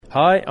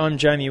Hi, I'm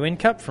Jamie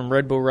Whincup from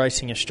Red Bull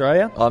Racing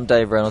Australia. I'm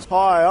Dave Reynolds.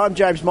 Hi, I'm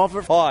James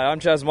Moffat. Hi,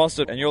 I'm Chaz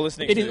Mostert, and you're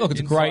listening to Look,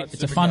 it's great.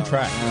 It's a fun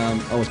track.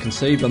 I was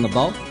conceived on the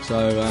Bolt,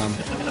 so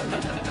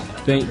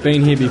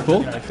been here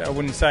before. I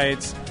wouldn't say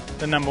it's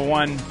the number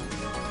one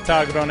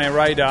target on our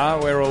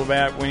radar. We're all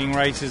about winning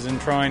races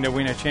and trying to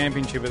win a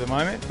championship at the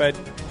moment. But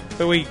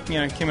we,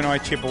 Kim and I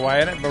chip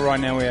away at it. But right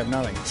now we have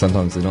nothing.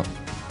 Sometimes they're not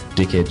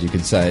dickheads, you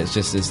could say. It's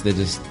just they're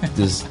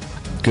just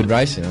good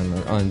racing, and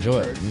I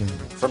enjoy it.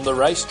 From the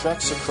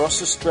racetracks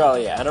across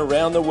Australia and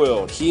around the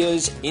world,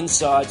 here's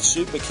Inside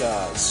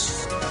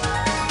Supercars.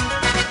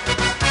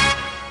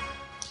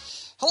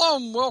 Hello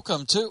and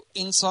welcome to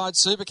Inside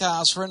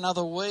Supercars for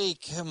another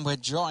week, and we're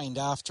joined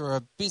after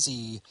a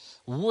busy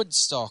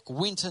Woodstock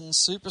Winton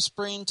Super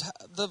Sprint,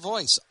 the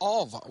voice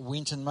of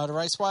Winton Motor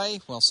Raceway,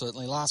 well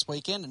certainly last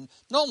weekend, and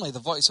normally the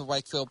voice of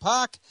Wakefield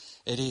Park,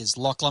 it is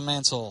Lachlan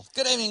Mansell.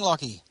 Good evening,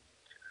 Lockie.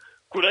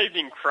 Good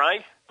evening,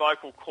 Craig.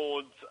 Vocal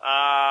cords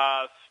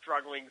are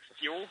struggling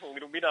still a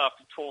little bit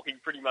after talking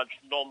pretty much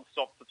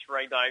non-stop for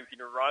 3 days in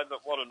a row, but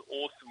what an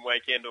awesome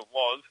weekend it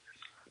was.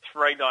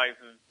 3 days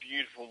of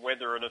beautiful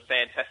weather and a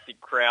fantastic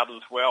crowd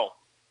as well.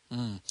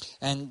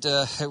 And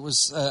it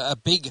was a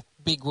big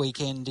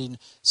weekend in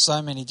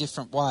so many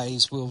different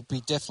ways. We'll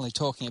be definitely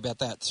talking about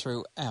that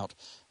throughout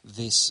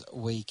this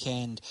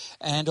weekend.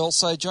 And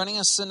also joining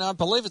us, and I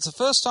believe it's the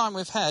first time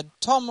we've had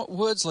Tom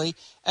Wordsley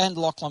and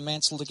Lachlan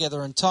Mansell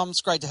together. And Tom,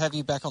 it's great to have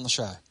you back on the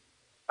show.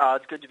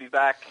 It's good to be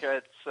back.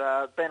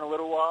 It's been a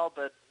little while,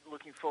 but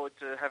looking forward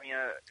to having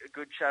a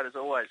good chat as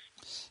always.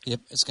 Yep,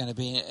 it's going to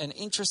be an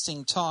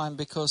interesting time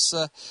because,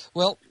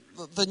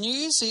 the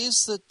news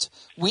is that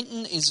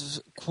Winton is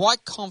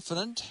quite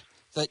confident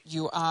that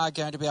you are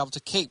going to be able to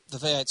keep the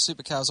V8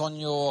 Supercars on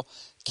your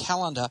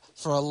calendar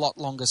for a lot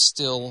longer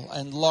still.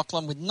 And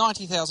Lachlan, with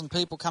 90,000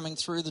 people coming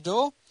through the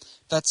door,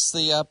 that's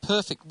the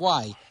perfect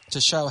way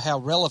to show how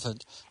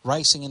relevant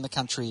racing in the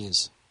country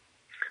is.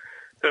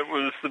 It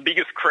was the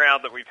biggest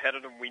crowd that we've had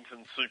at a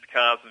Winton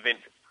Supercars event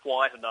for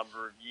quite a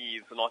number of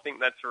years, and I think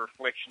that's a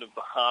reflection of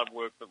the hard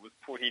work that was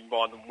put in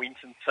by the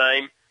Winton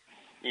team,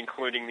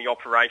 including the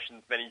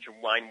operations manager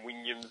Wayne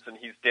Williams and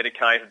his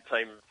dedicated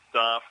team of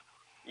staff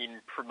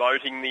in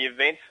promoting the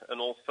event,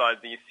 and also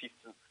the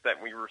assistance that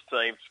we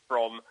received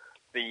from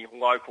the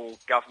local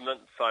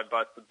government. So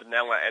both the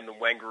Benalla and the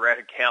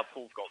Wangaratta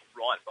councils got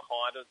right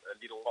behind it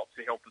and did a lot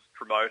to help us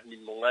promote it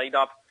in the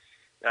lead-up.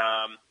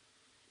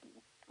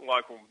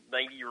 Local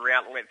media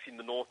outlets in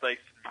the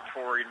northeast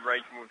Victorian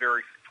region were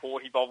very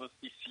supportive of us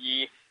this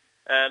year.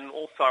 And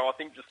also, I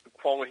think just the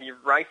quality of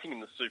racing in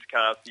the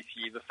supercars this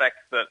year, the fact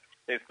that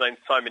there's been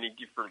so many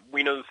different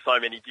winners, so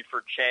many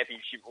different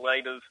championship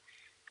leaders,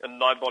 and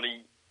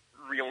nobody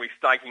really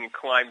staking a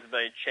claim to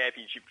be a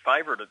championship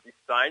favourite at this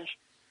stage.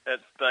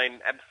 It's been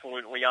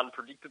absolutely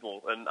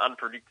unpredictable, and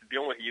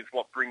unpredictability is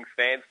what brings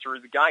fans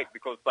through the gate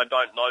because they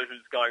don't know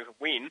who's going to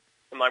win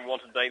and they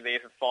want to be there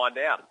to find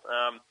out.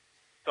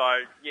 So,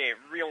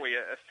 really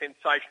a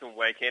sensational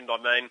weekend.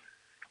 I mean,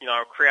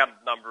 a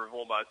crowded number of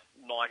almost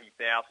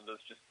 90,000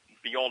 is just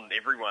beyond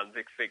everyone's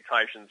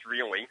expectations,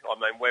 really. I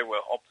mean, we were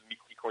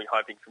optimistically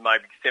hoping for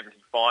maybe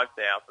 75,000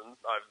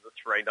 over the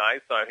 3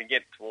 days, so to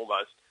get to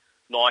almost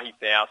 90,000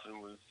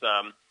 was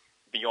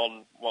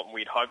beyond what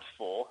we'd hoped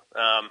for.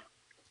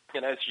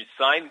 And as you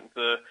say,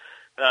 the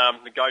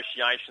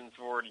negotiations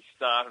have already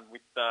started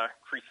with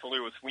Chris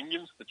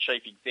Lewis-Williams, the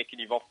Chief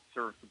Executive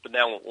Officer of the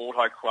Benalla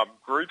Auto Club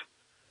Group,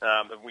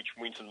 of which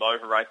Winton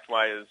Motor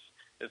Raceway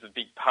is a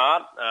big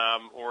part,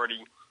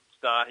 already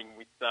starting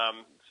with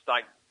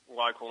state,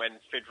 local and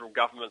federal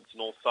governments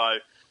and also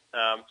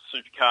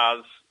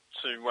supercars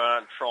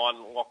to try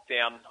and lock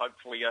down,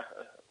 hopefully, a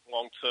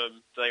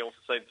long-term deal to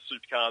see the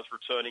supercars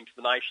returning to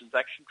the nation's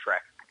action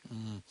track.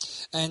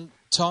 And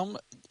Tom,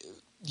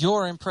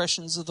 your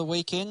impressions of the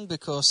weekend,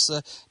 because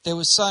there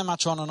was so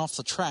much on and off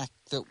the track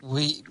that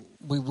we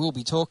will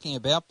be talking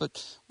about,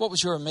 but what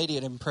was your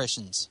immediate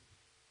impressions?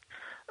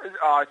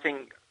 I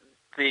think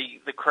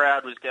the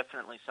crowd was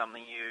definitely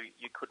something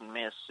you couldn't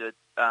miss.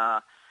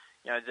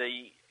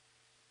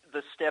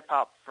 The step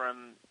up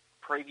from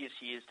previous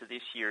years to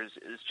this year is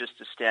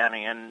just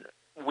astounding, and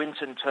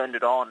Winton turned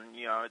it on.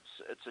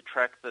 It's a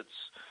track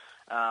that's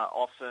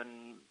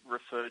often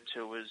referred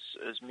to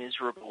as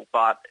miserable,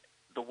 but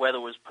the weather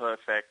was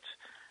perfect.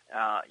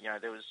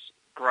 There was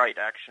great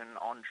action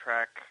on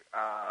track.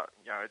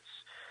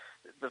 It's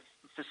the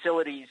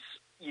facilities,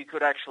 you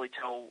could actually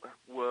tell,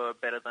 were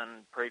better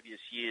than previous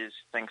years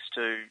thanks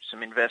to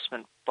some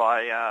investment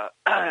by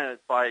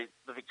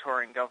the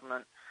Victorian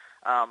government.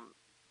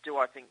 Do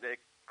I think there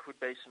could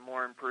be some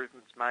more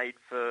improvements made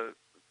for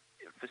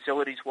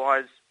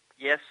facilities-wise?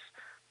 Yes,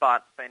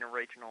 but being a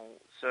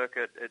regional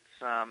circuit, it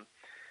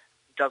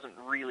doesn't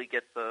really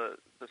get the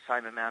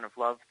same amount of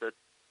love that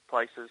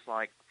places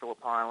like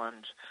Phillip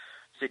Island,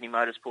 Sydney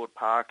Motorsport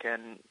Park,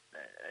 and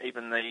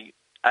even the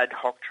ad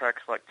hoc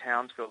tracks like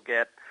Townsville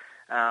get,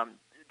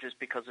 just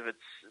because of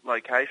its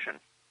location.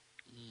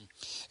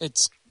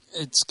 It's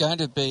It's going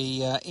to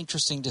be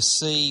interesting to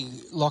see,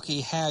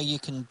 Lockie, how you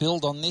can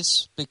build on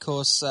this,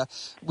 because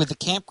with the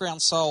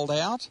campground sold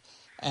out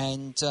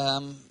and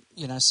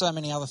so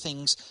many other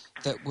things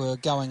that were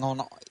going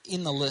on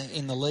in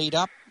the lead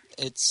up,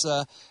 it's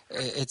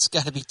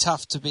going to be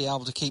tough to be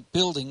able to keep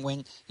building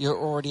when you're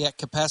already at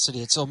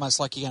capacity. It's almost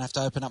like you're going to have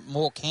to open up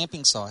more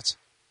camping sites.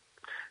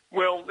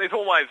 Well, there's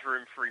always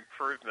room for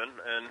improvement,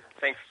 and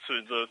thanks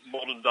to the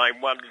modern-day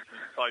wonders of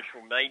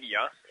social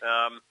media,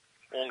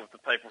 all of the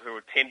people who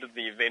attended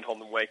the event on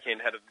the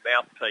weekend had a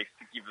mouthpiece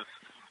to give us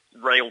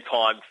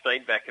real-time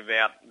feedback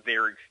about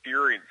their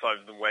experience over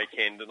the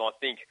weekend, and I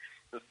think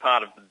as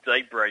part of the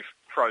debrief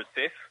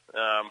process,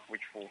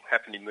 which will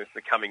happen in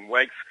the coming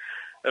weeks,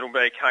 it'll be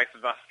a case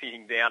of us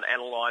sitting down,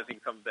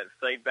 analysing some of that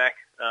feedback,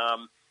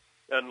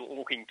 and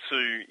looking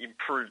to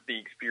improve the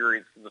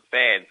experience of the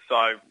fans.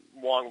 So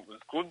while it was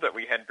good that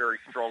we had very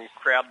strong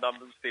crowd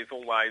numbers, there's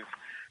always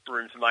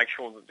room to make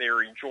sure that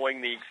they're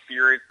enjoying the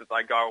experience, that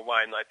they go away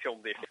and they tell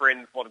their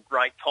friends what a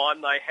great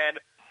time they had,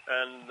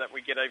 and that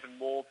we get even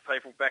more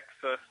people back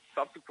for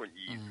subsequent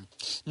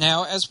years.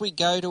 Now, as we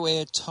go to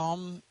air,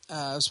 Tom,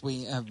 as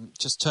we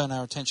just turn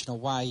our attention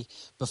away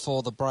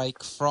before the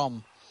break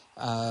from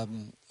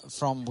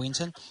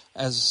Winton,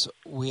 as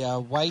we are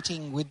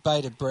waiting with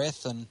bated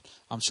breath, and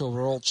I'm sure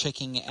we're all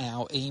checking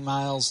our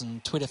emails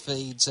and Twitter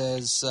feeds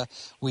as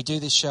we do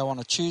this show on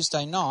a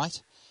Tuesday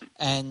night,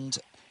 and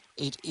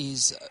it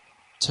is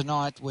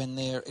tonight when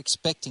they're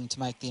expecting to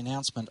make the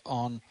announcement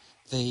on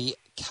the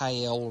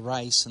KL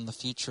race and the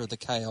future of the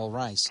KL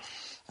race.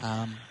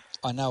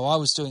 I know I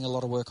was doing a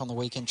lot of work on the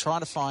weekend trying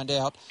to find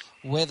out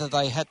whether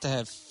they had to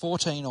have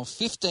 14 or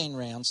 15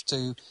 rounds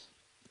to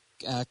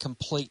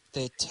complete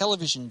their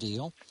television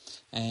deal,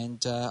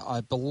 and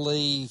I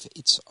believe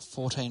it's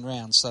 14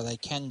 rounds, so they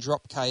can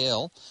drop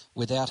KL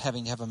without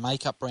having to have a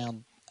make-up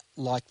round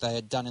like they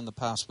had done in the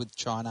past with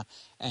China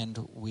and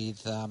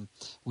with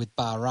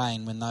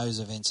Bahrain when those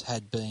events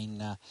had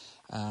been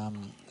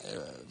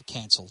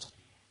cancelled.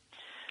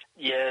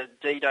 Yeah,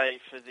 D-Day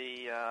for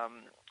the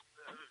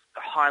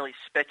highly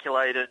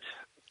speculated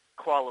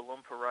Kuala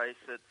Lumpur race.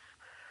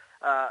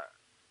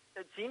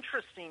 It's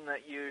interesting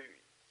that you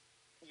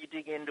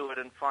dig into it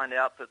and find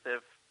out that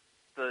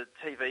the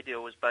TV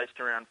deal was based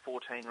around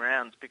 14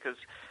 rounds, because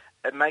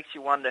it makes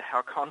you wonder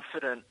how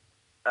confident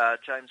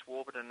James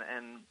Warburton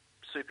and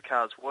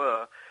Supercars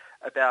were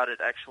about it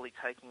actually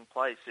taking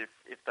place.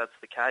 If that's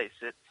the case,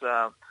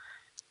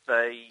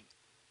 they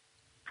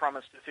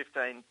promised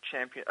 15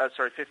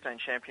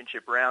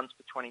 championship rounds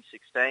for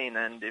 2016,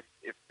 and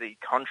if the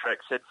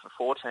contract said for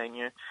 14,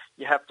 you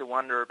have to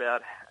wonder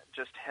about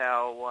just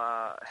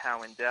how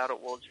in doubt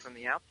it was from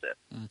the outset.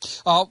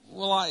 Oh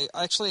well, I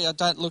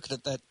don't look at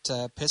it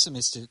that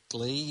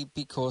pessimistically,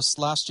 because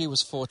last year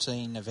was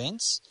 14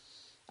 events,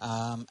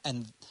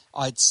 and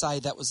I'd say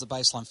that was the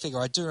baseline figure.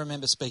 I do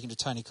remember speaking to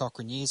Tony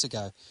Cochran years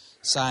ago,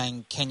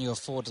 saying, "Can you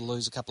afford to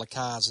lose a couple of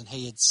cars?" And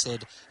he had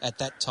said at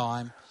that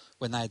time,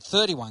 when they had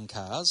 31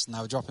 cars and they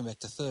were dropping back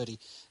to 30,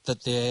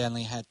 that they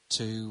only had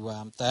to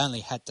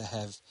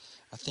have,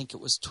 I think it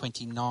was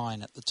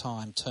 29 at the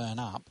time, turn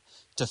up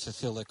to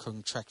fulfil their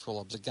contractual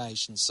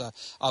obligations. So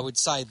I would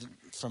say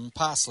that from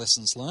past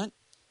lessons learnt,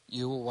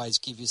 you always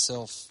give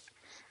yourself,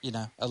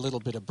 a little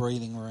bit of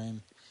breathing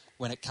room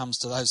when it comes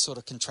to those sort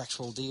of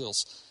contractual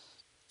deals.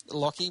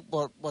 Lockie,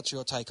 what's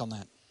your take on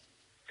that?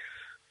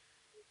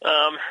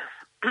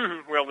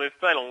 Well, there's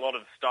been a lot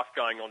of stuff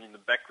going on in the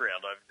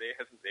background over there,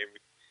 hasn't there,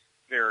 with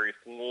various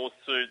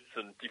lawsuits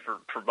and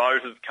different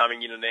promoters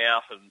coming in and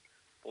out, and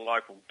the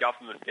local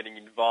government getting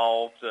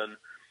involved, and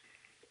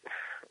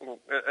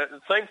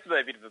it seems to be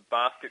a bit of a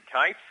basket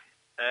case.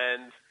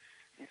 And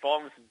if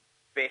I was a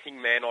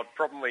betting man, I'd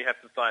probably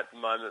have to say at the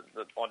moment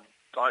that I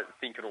don't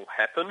think it'll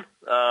happen,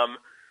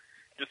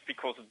 just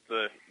because of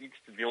the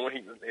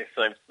instability that there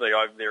seems to be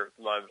over there at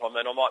the moment. I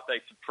mean, I might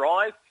be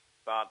surprised,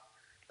 but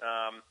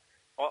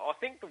I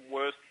think the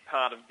worst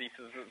part of this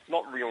is it's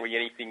not really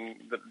anything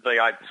that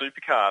V8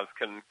 supercars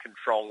can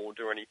control or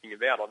do anything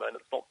about. I mean,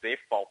 it's not their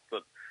fault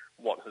that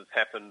what has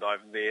happened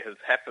over there has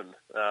happened.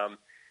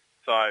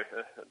 So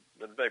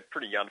they're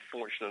pretty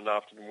unfortunate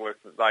after the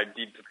work that they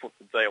did to put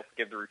the deal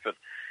together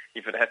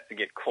if it has to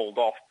get called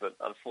off. But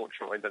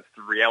unfortunately, that's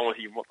the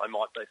reality of what they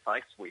might be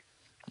faced with.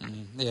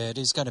 Yeah, it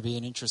is going to be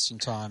an interesting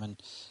time,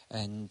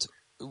 and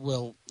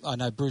well, I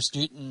know Bruce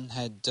Newton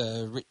had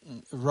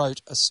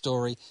wrote a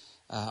story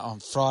on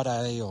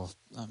Friday, or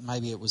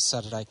maybe it was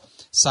Saturday,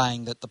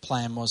 saying that the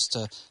plan was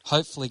to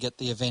hopefully get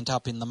the event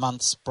up in the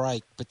month's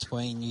break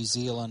between New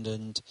Zealand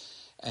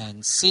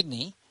and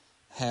Sydney.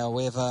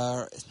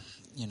 However,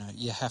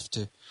 you have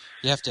to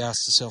ask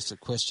yourself the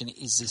question: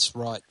 Is this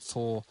right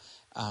for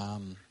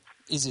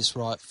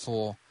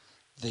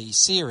the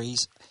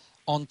series?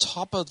 On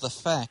top of the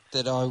fact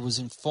that I was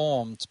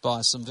informed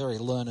by some very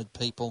learned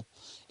people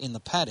in the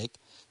paddock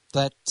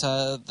that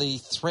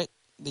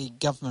the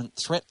government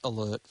threat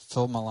alert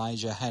for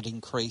Malaysia had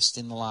increased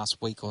in the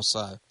last week or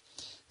so.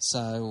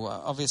 So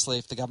obviously,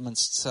 if the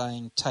government's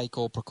saying take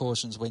all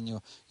precautions when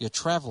you're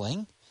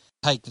travelling,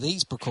 take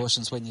these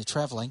precautions when you're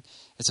travelling,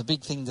 it's a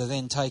big thing to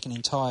then take an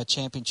entire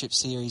championship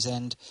series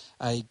and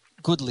a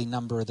goodly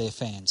number of their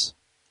fans.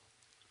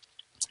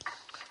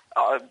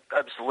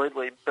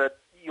 Absolutely, but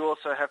you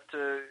also have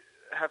to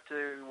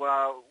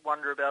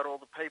wonder about all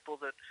the people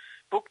that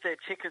booked their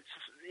tickets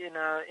in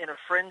a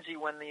frenzy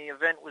when the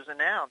event was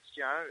announced.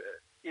 You know,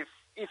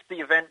 if the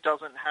event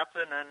doesn't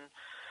happen, and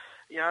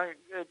you know,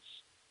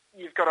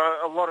 you've got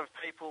a lot of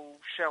people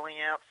shelling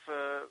out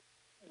for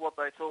what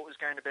they thought was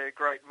going to be a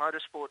great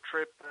motorsport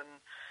trip, and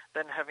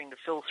then having to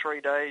fill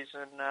 3 days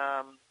and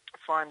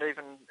find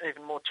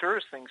even more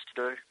tourist things to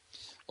do.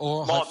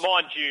 Or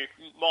mind you,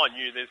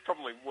 there's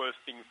probably worse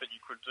things that you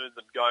could do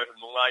than go to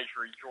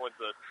Malaysia, enjoy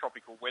the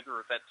tropical weather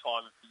at that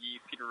time of the year,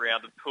 sit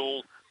around a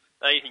pool,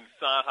 eating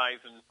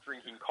sartes and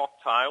drinking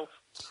cocktails.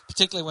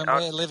 Particularly when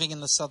we're living in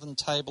the southern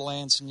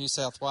tablelands of New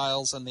South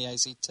Wales and the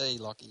ACT,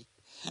 Lockie.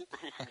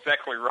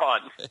 Exactly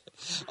right.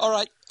 All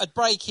right, a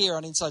break here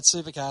on Inside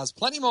Supercars.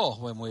 Plenty more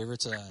when we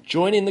return.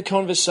 Join in the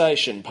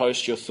conversation.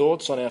 Post your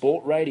thoughts on our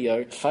Sport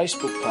Radio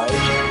Facebook page.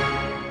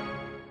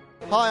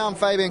 Hi, I'm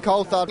Fabian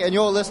Coulthard, and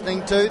you're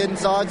listening to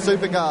Inside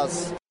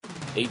Supercars.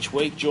 Each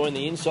week, join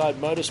the Inside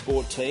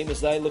Motorsport team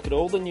as they look at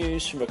all the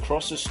news from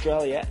across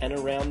Australia and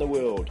around the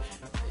world.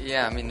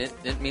 Yeah, I mean,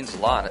 it means a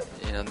lot.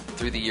 You know,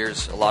 through the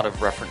years, a lot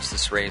of reference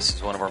this race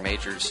as one of our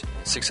majors.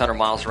 600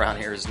 miles around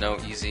here is no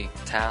easy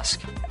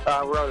task. We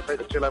were able to beat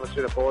the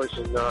 211 boys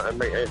and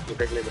meet Anthony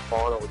Begley in the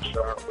final, which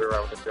we were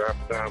able to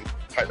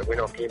take the win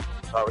off him.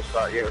 So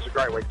it was a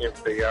great weekend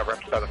for the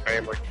Rapstada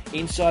family.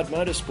 Inside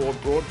Motorsport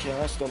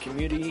broadcast on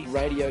community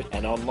radio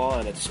and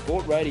online at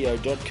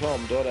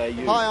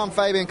sportradio.com.au. Hi, I'm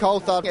Fabian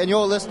Coulthard, and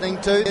you're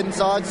listening to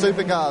Inside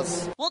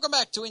Supercars. Welcome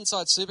back to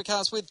Inside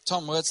Supercars with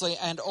Tom Wordsley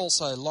and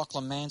also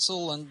Lachlan Mansell.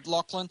 And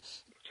Lachlan,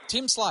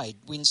 Tim Slade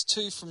wins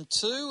 2 from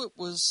 2. It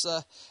was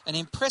an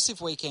impressive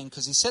weekend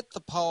because he set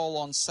the pole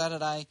on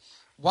Saturday,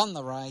 won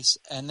the race,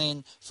 and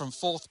then from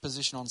 4th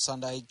position on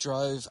Sunday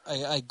drove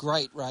a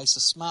great race, a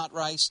smart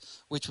race,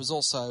 which was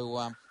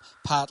also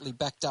partly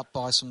backed up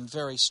by some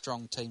very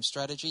strong team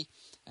strategy,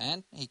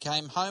 and he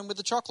came home with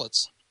the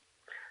chocolates.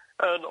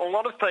 And a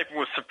lot of people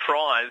were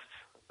surprised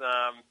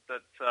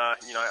that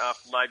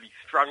after maybe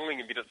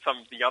struggling a bit at some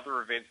of the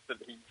other events, that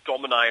he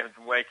dominated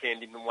the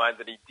weekend in the way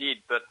that he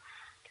did. But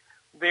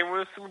there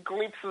were some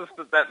glimpses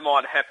that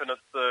might happen at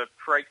the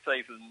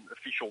pre-season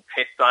official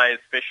test day,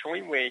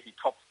 especially, where he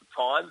tops the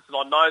times. And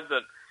I know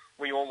that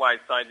we always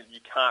say that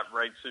you can't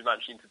read too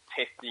much into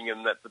testing,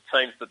 and that the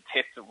teams that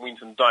test at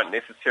Winton don't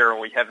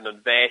necessarily have an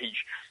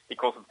advantage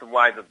because of the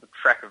way that the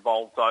track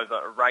evolves over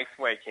a race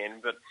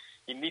weekend. But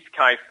in this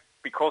case,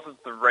 because of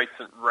the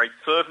recent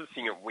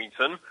resurfacing at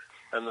Winton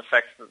and the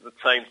fact that the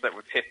teams that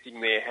were testing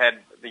there had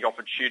the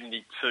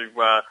opportunity to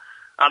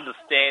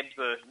understand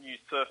the new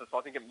surface,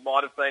 I think it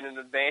might have been an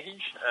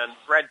advantage. And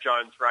Brad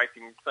Jones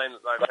Racing, we've seen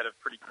that they've had a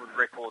pretty good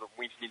record at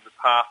Winton in the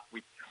past,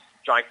 with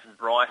Jason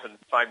Bright and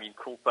Fabian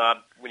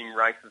Coulthard winning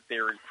races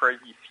there in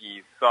previous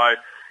years. So,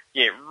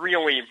 yeah,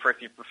 really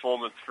impressive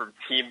performance from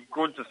Tim.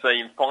 Good to see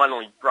him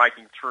finally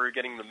breaking through,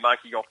 getting the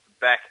monkey off the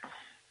back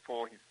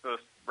for his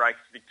first race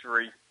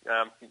victory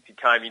since he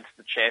came into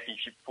the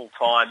championship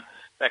full-time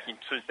back in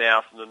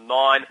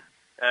 2009,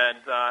 and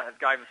it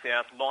gave us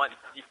our 9th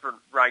different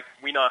race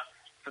winner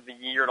for the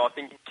year. And I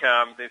think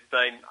there's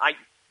been 8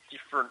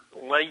 different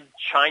lead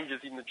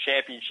changes in the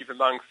championship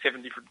among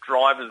 7 different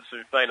drivers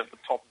who've been at the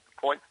top of the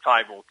points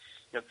table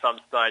at some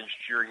stage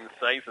during the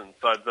season.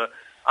 So the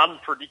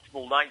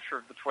unpredictable nature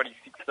of the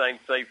 2016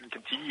 season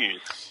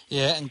continues.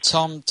 Yeah, and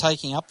Tom,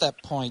 taking up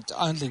that point,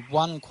 only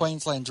one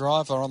Queensland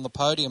driver on the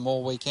podium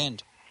all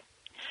weekend.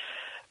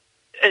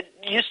 It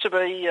used to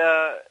be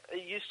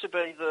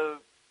the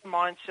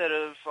mindset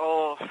of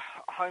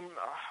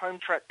home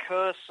track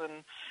curse,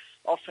 and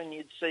often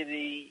you'd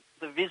see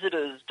the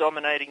visitors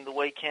dominating the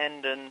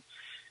weekend, and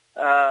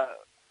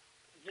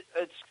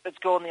it's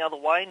gone the other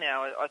way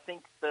now. I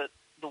think that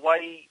the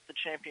way the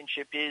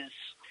championship is,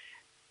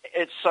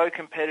 it's so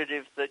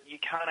competitive that you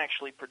can't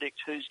actually predict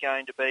who's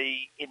going to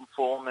be in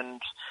form,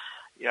 and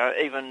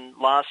even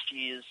last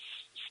year's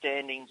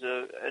standings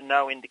are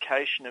no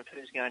indication of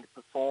who's going to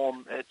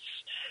perform. It's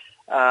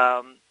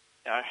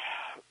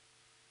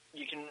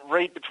you can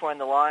read between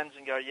the lines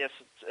and go, yes,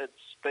 it's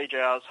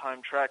BJR's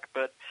home track,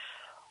 but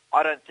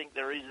I don't think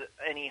there is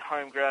any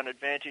home ground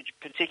advantage,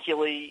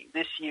 particularly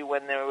this year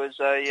when there was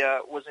a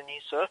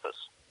new surface.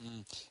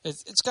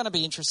 It's going to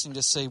be interesting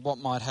to see what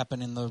might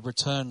happen in the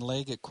return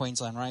leg at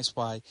Queensland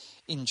Raceway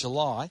in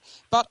July.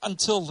 But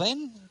until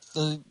then,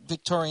 the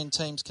Victorian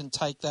teams can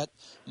take that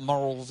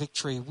moral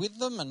victory with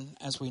them. And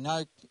as we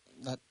know,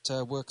 that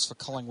works for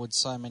Collingwood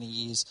so many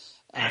years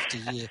after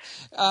year.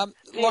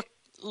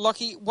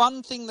 Lockie,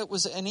 one thing that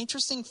was an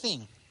interesting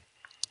thing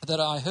that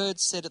I heard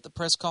said at the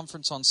press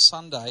conference on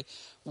Sunday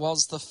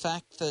was the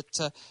fact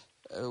that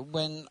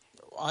when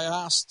I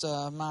asked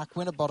Mark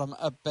Winterbottom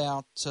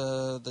about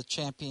the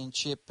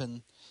championship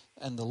and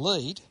the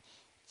lead,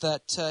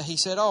 that he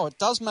said, it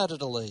does matter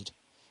to lead.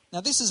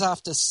 Now, this is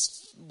after,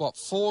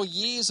 4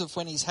 years of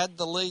when he's had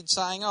the lead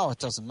saying, it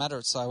doesn't matter,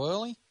 it's so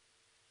early?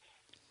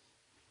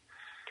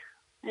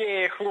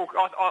 Yeah, look,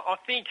 I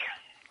think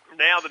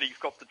now that he's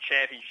got the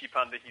championship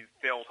under his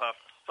belt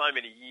after so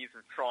many years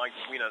of trying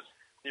to win it,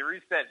 there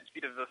is that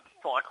bit of a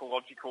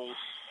psychological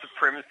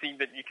supremacy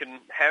that you can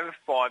have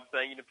by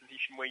being in a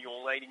position where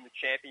you're leading the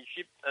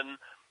championship. And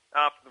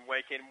after the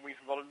weekend,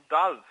 Winterbottom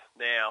does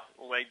now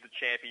lead the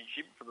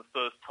championship for the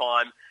first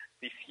time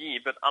this year.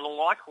 But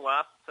unlike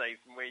last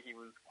season where he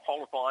was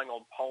qualifying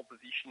on pole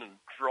position and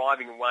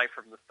driving away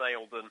from the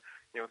field, and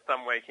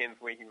some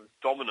weekends where he was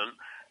dominant,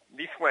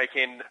 this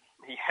weekend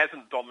he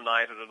hasn't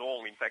dominated at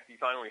all. In fact,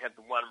 he's only had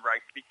the one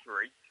race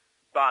victory,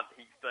 but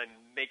he's been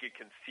mega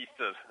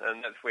consistent,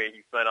 and that's where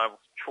he's been able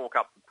to chalk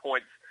up the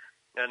points.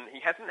 And he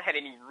hasn't had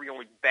any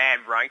really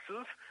bad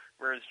races,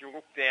 whereas you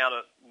look down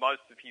at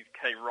most of his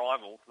key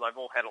rivals, they've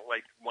all had at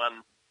least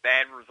one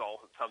bad result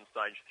at some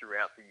stage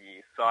throughout the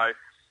year. So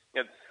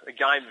it's a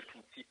game of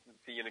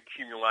consistency and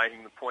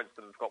accumulating the points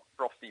that have got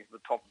Frosty at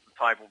the top of the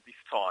table this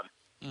time.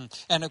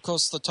 And, of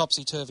course, the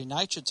topsy-turvy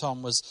nature,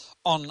 Tom, was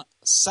on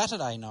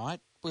Saturday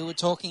night. We were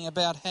talking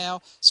about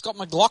how Scott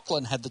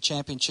McLaughlin had the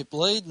championship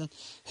lead, and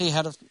he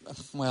had I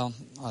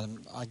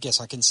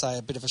guess I can say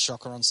a bit of a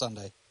shocker on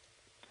Sunday.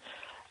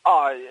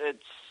 I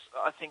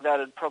think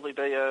that'd probably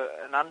be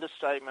an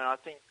understatement. I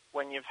think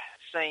when you've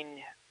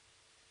seen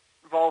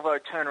Volvo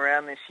turn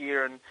around this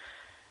year and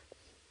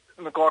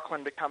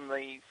McLaughlin become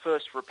the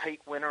first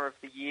repeat winner of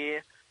the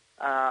year,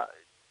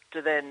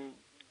 to then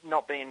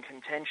not be in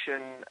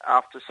contention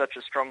after such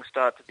a strong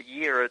start to the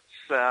year,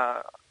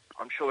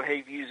 I'm sure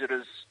he views it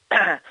as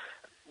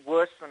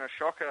worse than a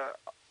shocker.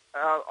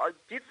 I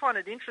did find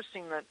it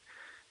interesting that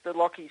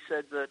Lockie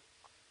said that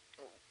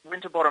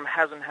Winterbottom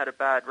hasn't had a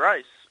bad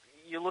race.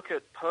 You look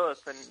at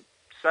Perth, and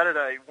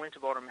Saturday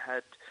Winterbottom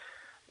had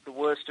the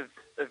worst of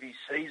his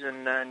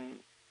season, and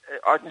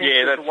I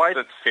think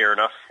that's fair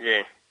enough.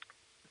 Yeah,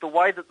 the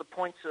way that the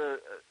points are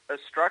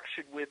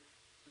structured with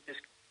this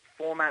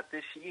format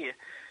this year,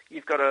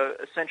 you've got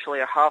essentially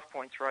a half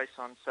points race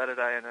on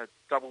Saturday and a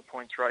double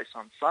points race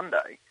on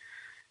Sunday.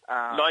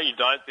 No, you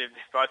don't. They're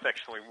both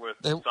actually worth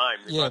the same.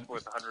 They're both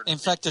worth 100. In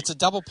fact, it's a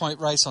double point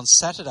race on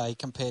Saturday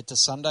compared to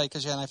Sunday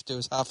because you only have to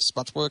do half as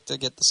much work to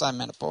get the same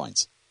amount of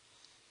points.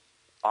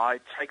 I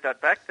take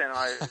that back then.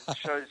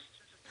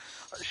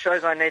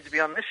 Shows I need to be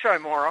on this show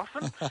more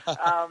often.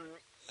 I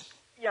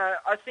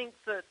think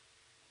that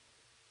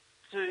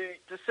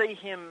to see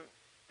him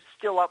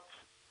still up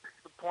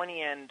the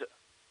pointy end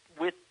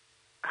with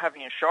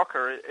having a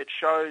shocker, it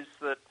shows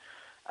that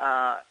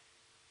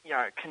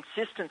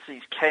consistency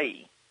is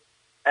key.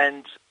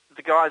 And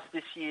the guys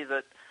this year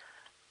that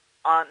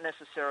aren't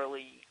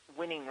necessarily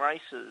winning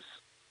races,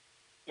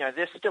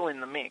 they're still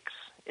in the mix.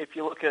 If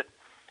you look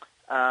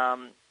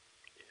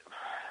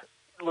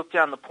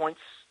down the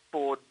points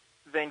board,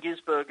 Van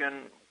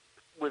Gisbergen,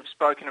 we've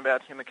spoken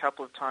about him a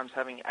couple of times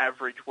having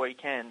average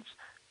weekends,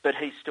 but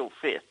he's still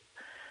fifth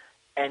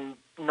and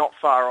not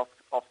far off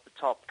the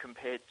top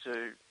compared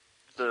to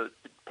the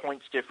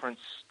points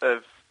difference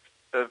of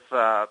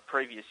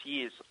previous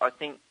years. I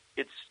think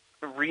it's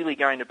really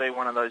going to be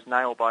one of those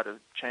nail-biter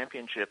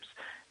championships,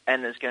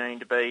 and there's going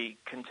to be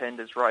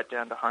contenders right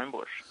down to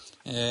Homebush.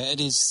 Yeah, it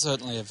is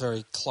certainly a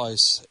very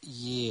close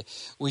year.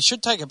 We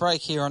should take a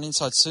break here on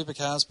Inside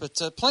Supercars,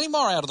 but plenty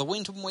more out of the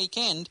Winton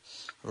weekend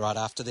right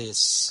after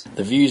this.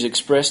 The views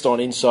expressed on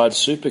Inside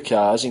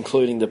Supercars,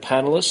 including the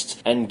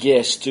panellists and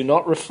guests, do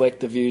not reflect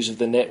the views of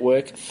the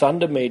network,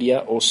 Thunder Media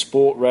or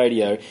Sport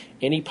Radio.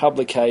 Any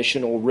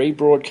publication or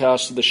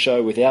rebroadcast of the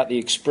show without the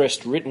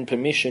expressed written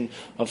permission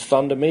of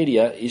Thunder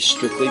Media is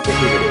strictly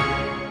prohibited.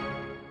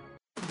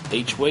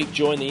 Each week,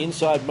 join the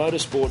Inside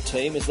Motorsport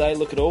team as they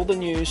look at all the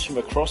news from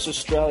across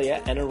Australia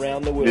and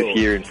around the world. This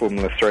year in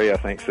Formula 3, I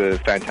think, is a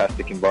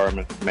fantastic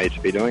environment for me to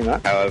be doing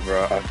that. However,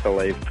 I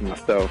believe for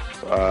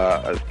myself,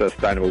 a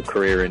sustainable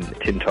career in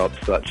tin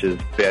tops such as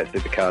V8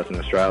 Supercars in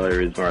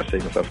Australia is where I see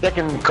myself.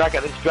 Second crack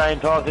at the Australian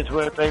title since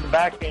we've been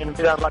back, and a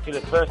bit unlucky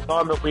the first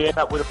time that we ended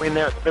up with a win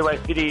there at Speedway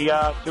City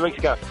 2 weeks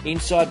ago.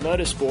 Inside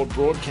Motorsport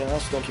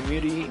broadcast on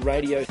community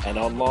radio and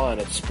online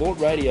at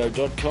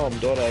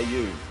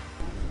sportradio.com.au.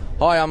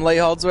 Hi, I'm Lee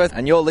Holdsworth,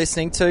 and you're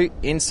listening to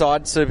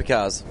Inside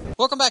Supercars.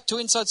 Welcome back to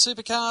Inside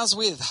Supercars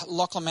with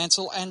Lachlan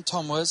Mansell and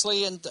Tom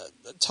Worsley. And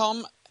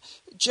Tom,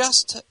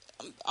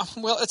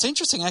 it's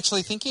interesting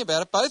actually thinking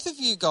about it. Both of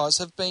you guys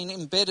have been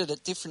embedded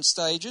at different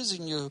stages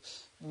in your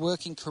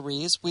working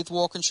careers with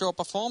Walkinshaw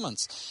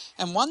Performance.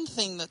 And one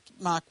thing that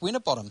Mark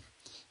Winterbottom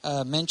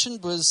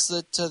mentioned was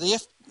that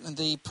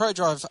the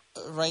ProDrive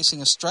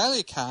Racing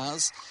Australia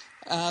cars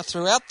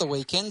throughout the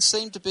weekend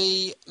seemed to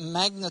be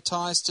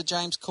magnetised to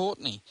James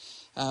Courtney,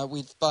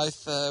 with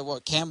both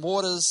Cam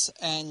Waters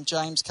and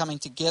James coming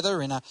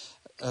together in a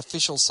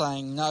official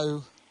saying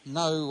no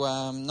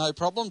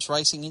problems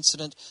racing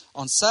incident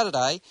on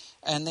Saturday,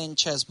 and then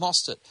Chaz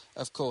Mostert,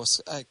 of course,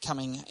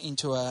 coming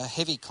into a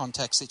heavy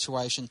contact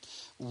situation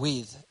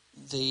with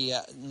the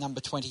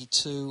number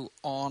 22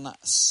 on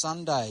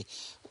Sunday.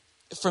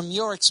 From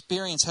your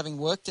experience, having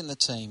worked in the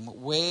team,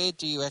 where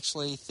do you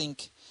actually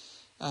think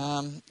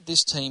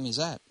this team is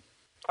at?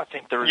 I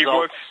think the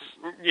results...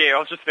 I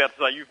was just about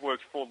to say, you've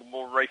worked for them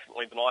more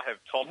recently than I have,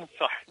 Tom,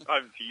 so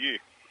over to you.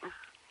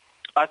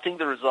 I think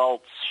the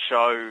results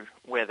show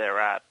where they're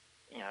at.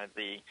 You know,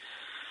 the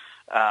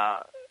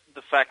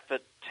fact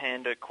that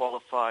Tander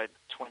qualified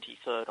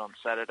 23rd on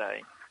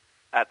Saturday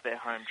at their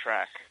home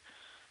track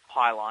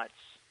highlights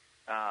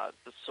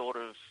the sort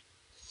of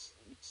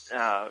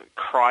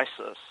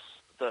crisis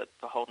that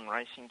the Holden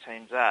Racing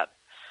team's at.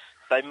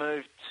 They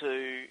moved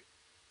to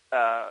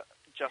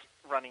just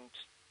running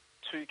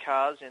two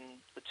cars in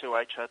the two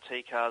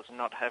HRT cars and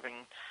not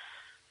having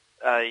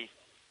a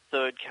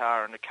third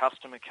car and a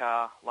customer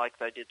car like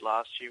they did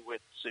last year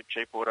with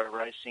Supercheap Auto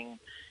Racing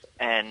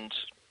and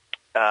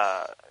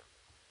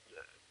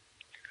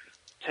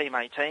Team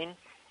 18.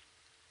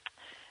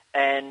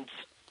 And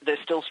they're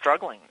still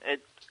struggling.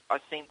 I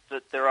think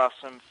that there are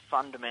some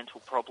fundamental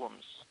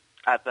problems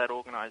at that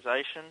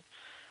organisation,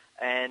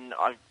 and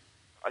I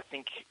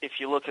think if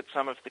you look at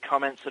some of the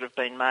comments that have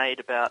been made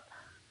about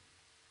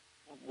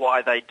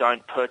why they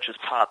don't purchase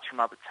parts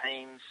from other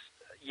teams,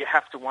 you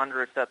have to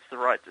wonder if that's the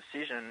right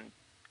decision,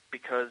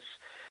 because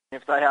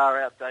if they are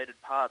outdated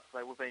parts,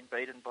 they were being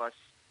beaten by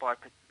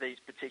these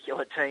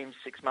particular teams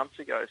 6 months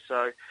ago.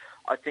 So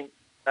I think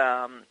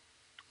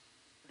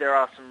there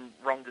are some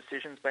wrong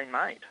decisions being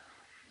made.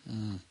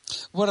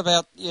 What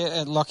about,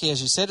 Lockie,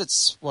 as you said,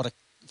 it's,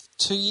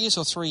 2 years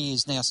or 3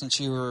 years now since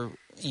you were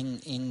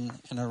in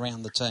and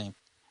around the team?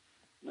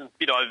 A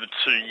bit over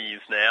 2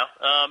 years now.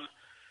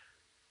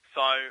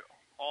 So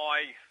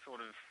I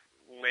sort of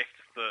left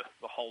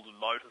the Holden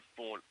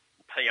Motorsport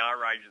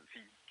PR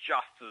agency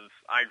just as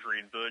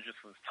Adrian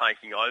Burgess was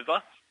taking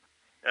over.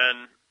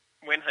 And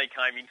when he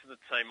came into the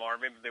team, I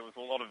remember there was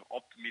a lot of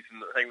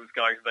optimism that he was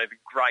going to be the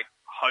great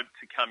hope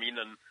to come in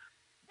and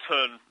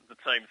turn the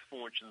team's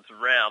fortunes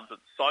around. But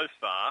so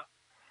far,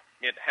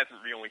 it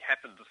hasn't really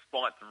happened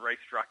despite the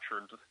restructure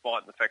and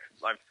despite the fact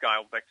that they've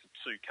scaled back to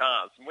two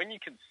cars. And when you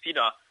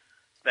consider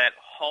that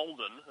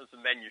Holden, as a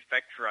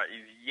manufacturer,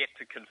 is yet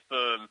to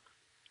confirm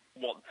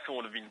what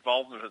sort of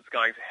involvement it's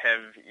going to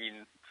have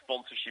in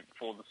sponsorship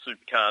for the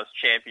Supercars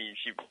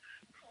Championship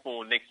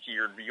for next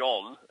year and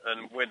beyond,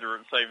 and whether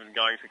it's even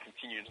going to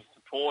continue to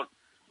support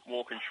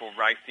Walkinshaw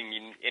Racing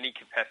in any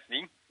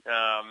capacity,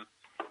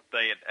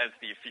 be it as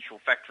the official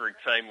factory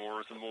team or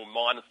as a more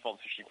minor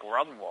sponsorship or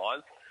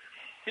otherwise,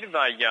 bit of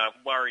a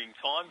worrying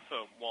time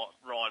for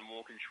Ryan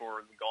Walkinshaw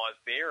and the guys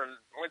there. And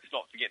let's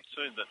not forget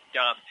too that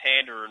Garth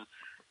Tander and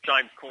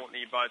James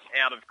Courtney are both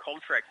out of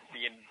contract at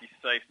the end of this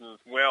season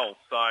as well.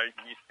 So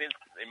you sense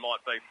that there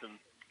might be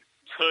some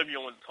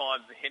turbulent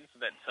times ahead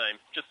for that team.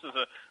 Just as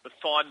a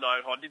side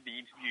note, I did the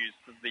interviews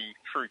for the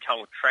True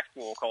Colour track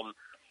walk on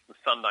the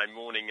Sunday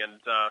morning, and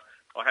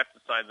I have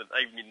to say that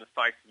even in the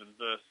face of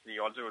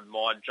adversity, I do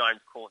admire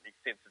James Courtney's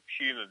sense of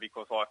humour,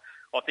 because I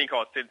think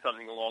I said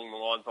something along the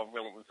lines of,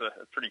 well, it was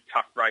a pretty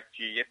tough race to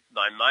you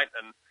yesterday, mate,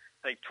 and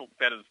he took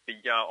that as the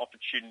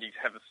opportunity to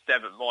have a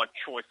stab at my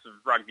choice of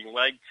rugby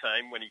league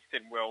team when he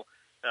said, well,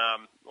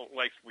 at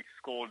least we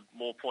scored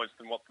more points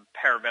than what the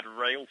Parramatta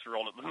Reels are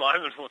on at the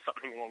moment, or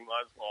something along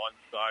those lines.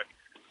 So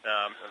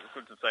it's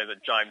good to see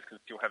that James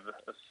can still have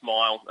a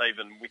smile,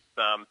 even with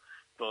the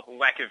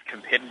lack of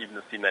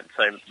competitiveness in that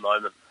team at the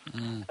moment.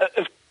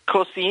 Of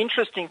course, the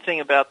interesting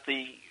thing about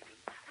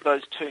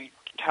those two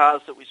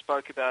cars that we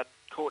spoke about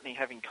Courtney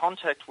having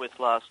contact with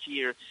last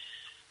year,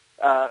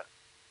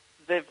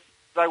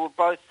 they were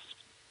both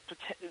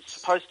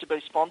supposed to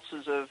be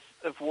sponsors of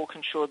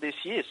Walkinshaw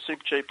this year.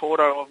 Supercheap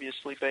Auto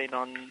obviously been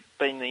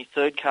the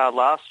third car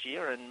last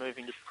year and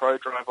moving to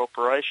ProDrive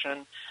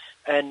operation,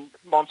 and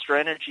Monster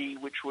Energy,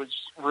 which was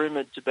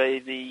rumoured to be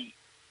the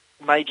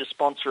major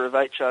sponsor of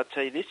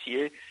HRT this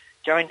year,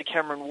 going to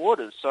Cameron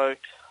Waters. So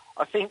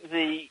I think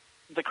the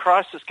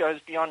crisis goes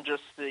beyond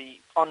just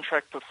the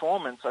on-track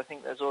performance. I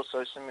think there's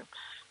also some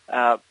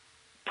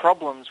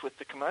problems with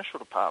the commercial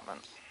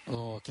department.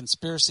 Oh,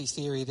 conspiracy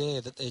theory there,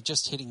 that they're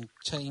just hitting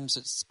teams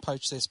that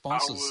poach their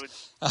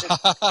sponsors. It's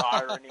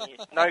irony.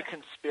 No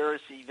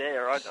conspiracy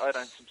there. I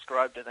don't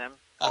subscribe to them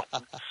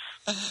often.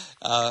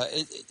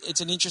 It's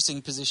an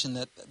interesting position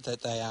that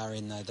they are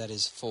in, though, that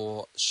is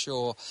for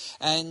sure.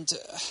 And,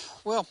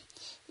 well,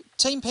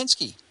 Team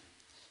Penske.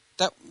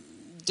 That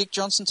Dick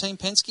Johnson, Team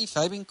Penske,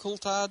 Fabian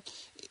Coulthard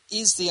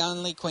is the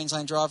only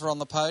Queensland driver on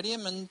the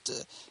podium, and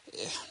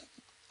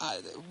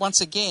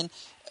once again,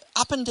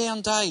 up and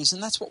down days,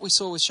 and that's what we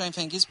saw with Shane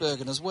van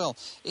Gisbergen as well.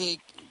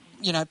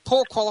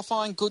 Poor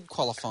qualifying, good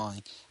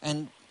qualifying,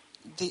 and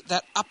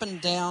that up and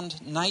down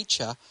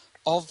nature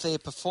of their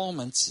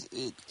performance,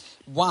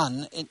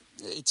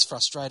 it's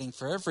frustrating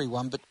for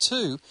everyone, but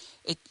two,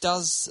 it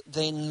does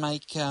then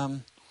make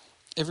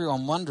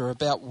everyone wonder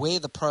about where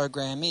the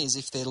program is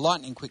if they're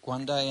lightning quick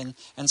one day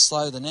and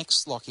slow the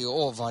next, Lockie,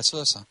 or vice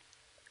versa.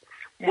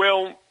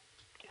 Well,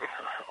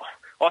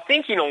 I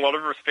think in a lot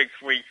of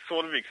respects we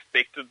sort of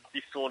expected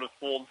this sort of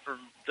form from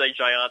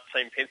DJR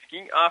Team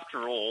Penske.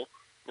 After all,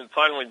 it's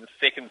only the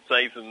second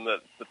season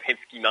that the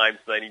Penske name's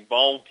been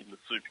involved in the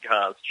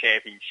Supercars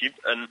Championship,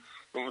 and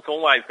it was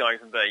always going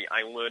to be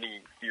a learning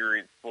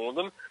experience for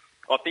them.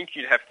 I think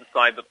you'd have to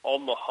say that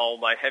on the whole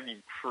they have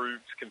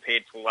improved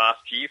compared to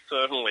last year,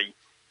 certainly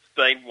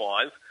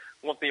speed-wise.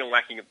 What they're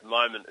lacking at the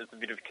moment is a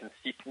bit of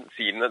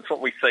consistency, and that's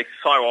what we see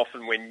so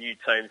often when new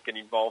teams get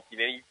involved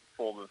in any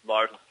form of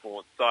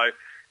motorsport. So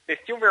they're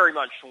still very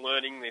much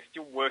learning. They're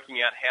still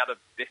working out how to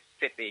best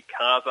set their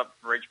cars up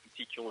for each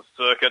particular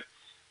circuit.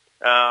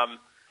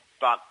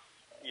 But,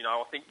 you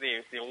know, I think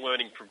their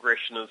learning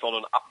progression is on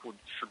an upward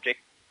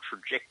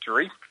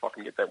trajectory, if I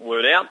can get that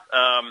word out.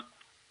 I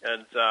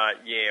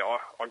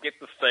get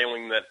the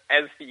feeling that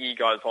as the year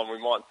goes on, we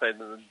might see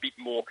them a bit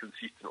more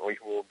consistently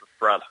toward the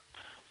front.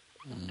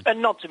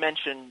 And not to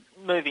mention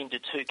moving to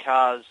two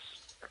cars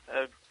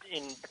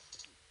in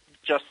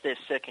just their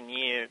second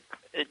year,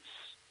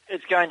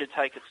 it's going to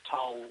take its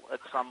toll at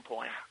some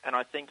point. And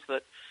I think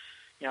that,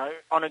 you know,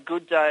 on a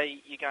good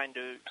day, you're going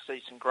to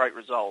see some great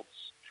results,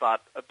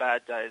 but a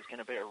bad day is going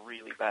to be a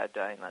really bad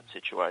day in that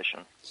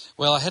situation.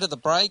 Well, ahead of the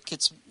break,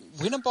 it's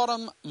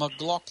Winterbottom,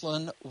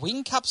 McLaughlin,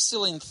 Whincup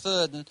still in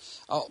third. And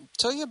I'll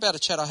tell you about a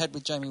chat I had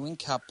with Jamie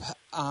Whincup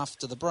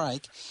after the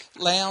break.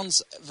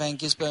 Lowndes, Van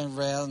Gisbergen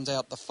round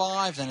out the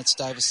 5. Then it's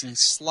Davison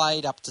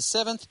Slade up to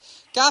 7th.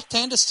 Garth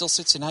Tander still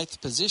sits in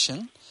 8th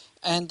position.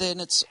 And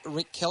then it's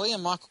Rick Kelly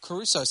and Michael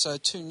Caruso. So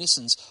 2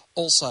 Nissans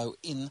also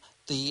in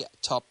the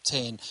top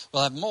 10.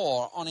 We'll have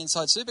more on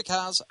Inside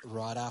Supercars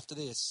right after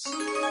this.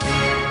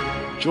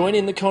 Join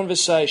in the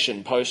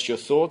conversation. Post your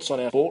thoughts on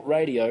our Sport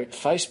Radio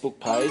Facebook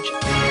page.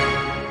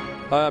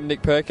 Hi, I'm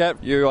Nick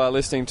Percat. You are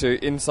listening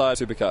to Inside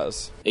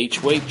Supercars.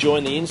 Each week,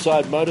 join the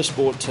Inside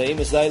Motorsport team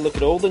as they look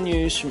at all the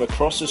news from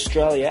across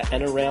Australia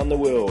and around the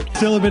world.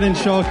 Still a bit in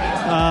shock.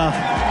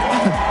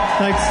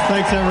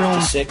 Thanks everyone.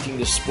 Dissecting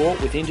the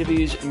sport with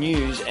interviews,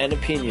 news and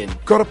opinion.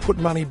 Got to put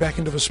money back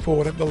into the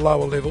sport at the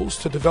lower levels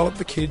to develop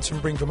the kids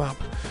and bring them up.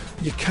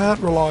 You can't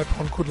rely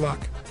upon good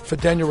luck. For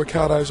Daniel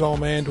Ricciardo's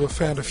old man to have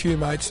found a few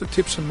mates that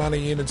tip some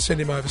money in and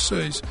send him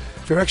overseas,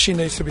 there actually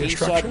needs to be a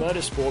structure. Inside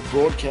Motorsport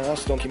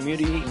broadcast on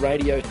community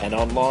radio and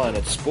online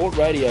at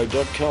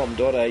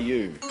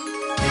sportradio.com.au.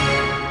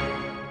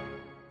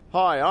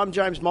 Hi, I'm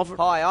James Moffat.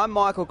 Hi, I'm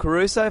Michael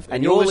Caruso.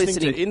 And you're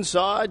listening to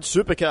Inside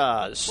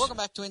Supercars. Welcome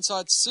back to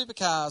Inside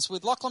Supercars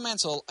with Lachlan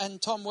Mansell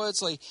and Tom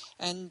Wordsley.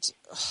 And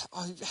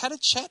I had a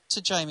chat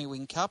to Jamie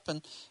Whincup,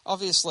 and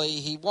obviously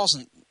he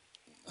wasn't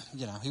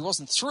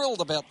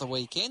thrilled about the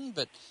weekend,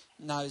 but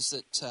knows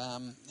that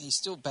he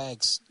still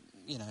bags,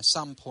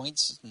 some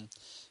points, and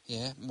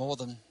more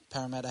than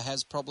Parramatta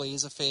has probably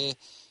is a fair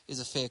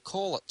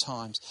call at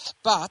times.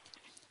 But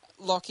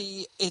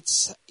Lockie,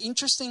 it's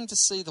interesting to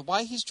see the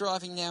way he's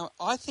driving now.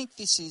 I think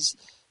this is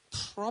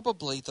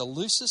probably the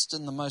loosest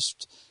and the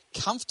most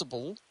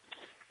comfortable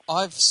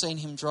I've seen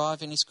him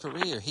drive in his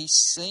career. He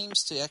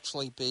seems to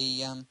actually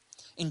be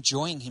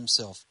enjoying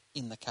himself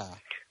in the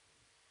car.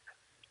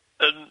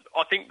 And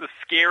I think the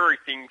scary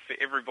thing for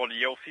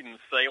everybody else in the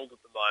field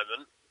at the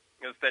moment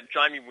is that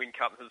Jamie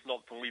Whincup has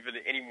not delivered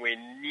anywhere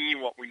near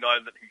what we know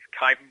that he's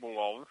capable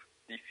of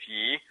this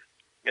year,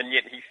 and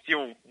yet he's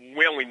still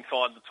well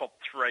inside the top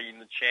 3 in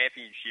the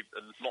championship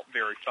and not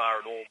very far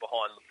at all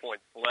behind the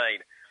points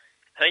lead.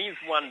 He's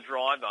one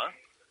driver,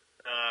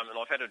 and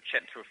I've had a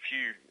chat to a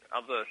few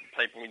other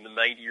people in the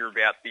media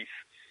about this.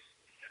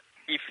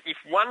 If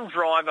one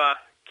driver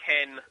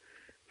can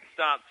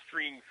start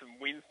stringing some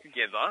wins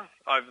together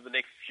over the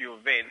next few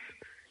events,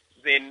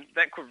 then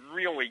that could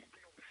really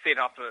set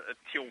up a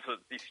tilt at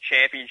this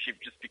championship,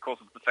 just because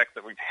of the fact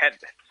that we've had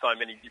so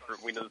many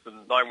different winners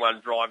and no one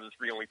driver's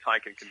really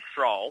taken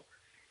control.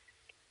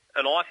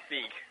 And I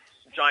think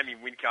Jamie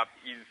Whincup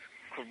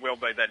could well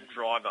be that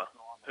driver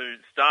who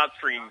starts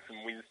stringing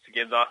some wins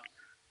together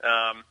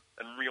and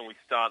really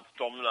starts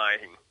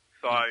dominating.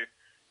 So,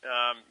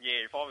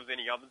 if I was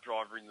any other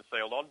driver in the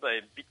field, I'd be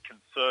a bit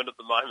concerned at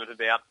the moment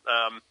about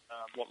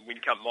what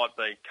Whincup might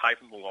be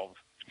capable of.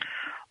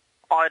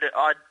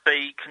 I'd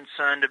be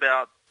concerned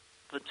about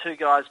the 2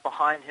 guys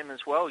behind him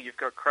as well. You've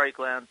got Craig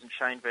Lowndes and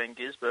Shane Van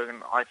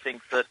Gisbergen. I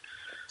think that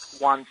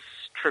once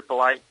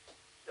Triple Eight,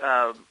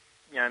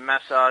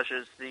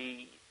 massages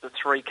the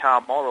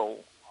 3-car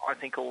model, I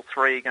think all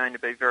 3 are going to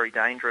be very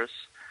dangerous.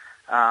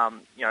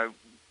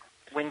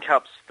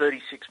 Whincup's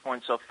 36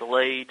 points off the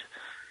lead,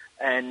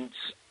 and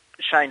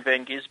Shane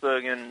Van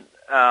Gisbergen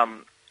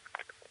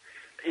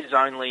is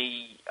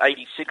only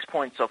 86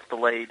 points off the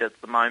lead at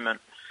the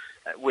moment,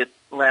 with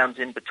Lowndes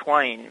in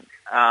between.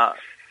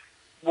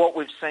 What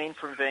we've seen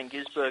from Van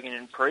Gisbergen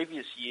in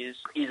previous years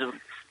is a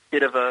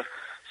bit of a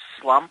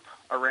slump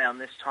around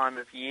this time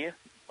of year.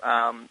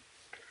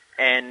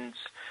 And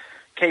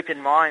keep in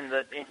mind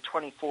that in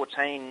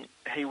 2014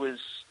 he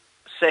was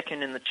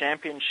second in the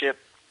championship,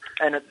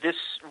 and at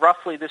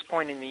roughly this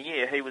point in the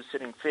year he was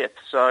sitting 5th.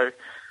 So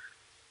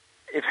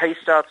if he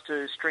starts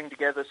to string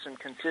together some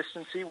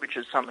consistency, which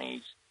is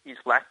something he's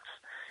lacked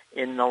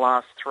in the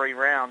last 3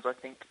 rounds, I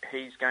think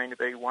he's going to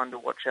be one to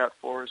watch out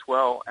for as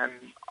well. And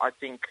I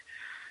think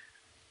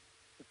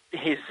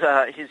his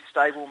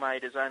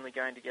stablemate is only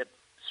going to get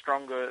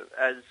stronger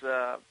as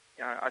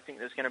I think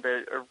there's going to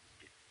be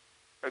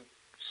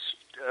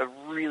a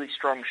really really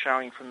strong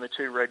showing from the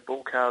two Red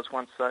Bull cars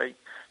once they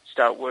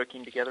start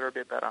working together a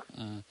bit better.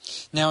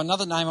 Now,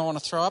 another name I want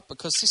to throw up,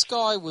 because this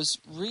guy was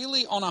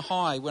really on a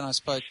high when I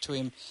spoke to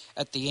him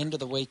at the end of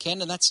the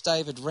weekend, and that's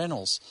David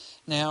Reynolds.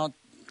 Now,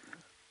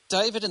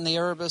 David and the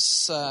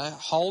Erebus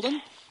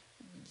Holden,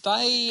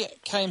 they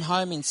came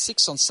home in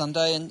 6th on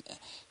Sunday, and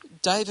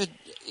David,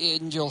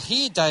 and you'll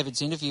hear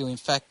David's interview, in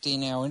fact,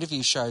 in our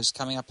interview shows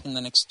coming up in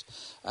the next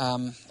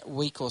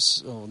week or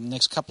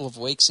next couple of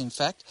weeks, in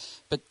fact.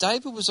 But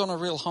David was on a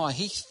real high.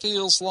 He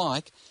feels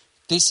like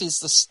this is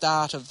the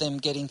start of them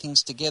getting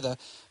things together.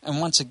 And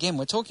once again,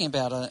 we're talking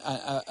about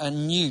a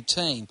new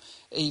team,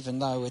 even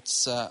though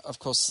it's, of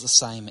course, the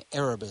same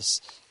Erebus,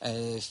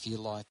 if you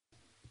like.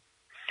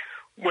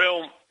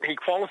 Well, he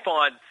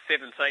qualified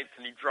 17th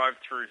and he drove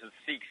through to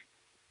 6th.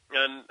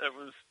 And it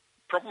was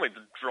probably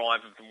the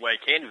drive of the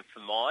weekend for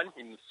mine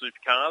in the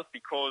supercars,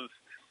 because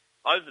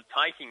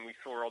overtaking we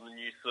saw on the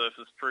new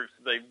surface proved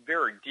to be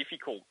very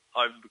difficult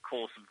over the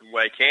course of the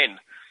weekend.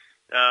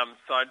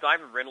 So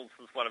David Reynolds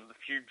was one of the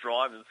few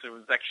drivers who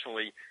was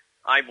actually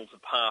able to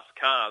pass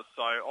cars.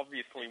 So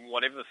obviously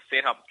whatever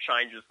setup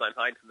changes they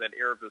made to that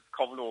Erebus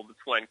Commodore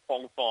between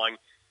qualifying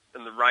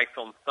and the race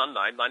on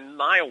Sunday, they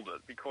nailed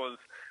it, because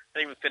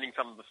he was setting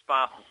some of the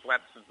fastest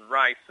laps of the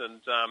race and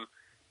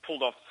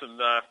pulled off some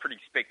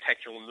pretty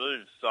spectacular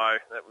moves. So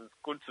that was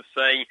good to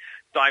see.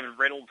 David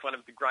Reynolds, one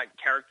of the great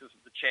characters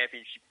of the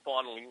championship,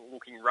 finally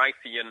looking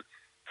racy, and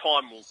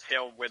time will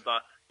tell whether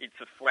it's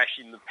a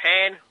flash in the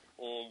pan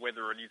or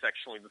whether it is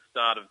actually the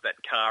start of that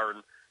car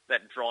and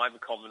that driver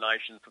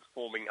combination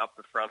performing up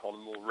the front on a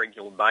more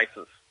regular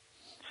basis.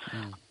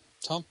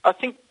 Tom? I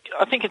think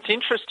it's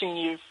interesting.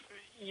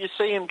 You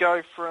see him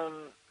go from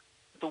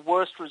the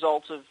worst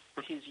result of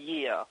his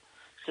year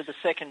to the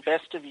second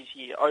best of his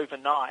year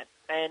overnight.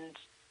 And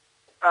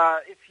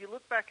if you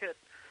look back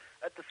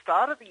at the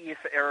start of the year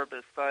for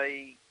Erebus,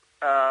 they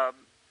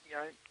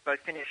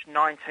finished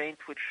 19th,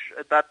 which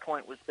at that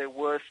point was their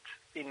worst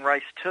in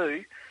race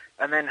 2,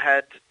 and then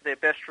had their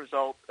best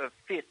result of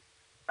 5th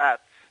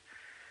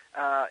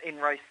in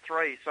race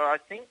 3. So I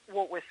think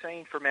what we're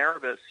seeing from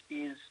Erebus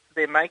is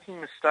they're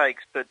making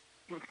mistakes, but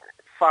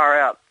far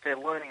out, they're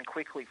learning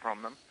quickly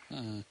from them.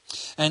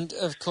 And,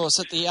 of course,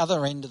 at the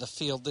other end of the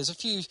field, there's a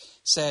few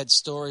sad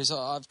stories.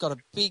 I've got a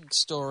big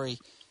story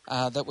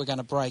that we're going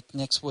to break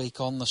next week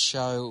on the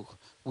show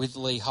with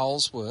Lee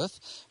Holsworth.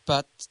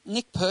 But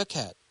Nick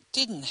Percat,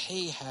 didn't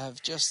he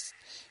have just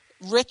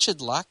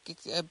wretched luck,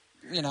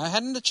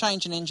 having to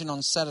change an engine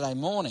on Saturday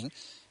morning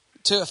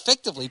to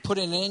effectively put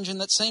in an engine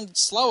that seemed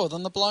slower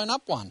than the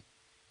blown-up one?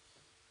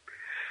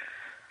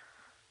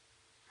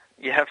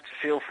 You have to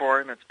feel for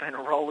him. It's been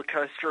a roller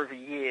coaster of a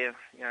year.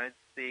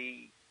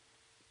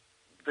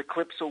 The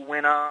Clipsal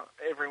winner,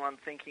 everyone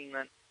thinking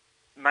that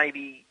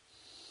maybe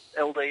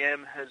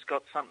LDM has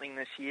got something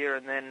this year,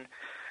 and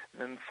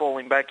then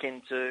falling back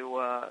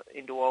into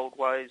old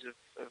ways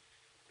of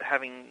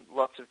having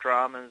lots of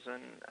dramas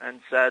and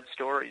sad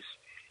stories.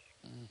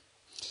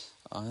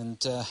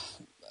 And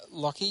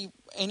Lockie,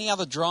 any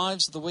other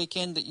drives of the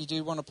weekend that you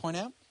do want to point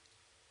out?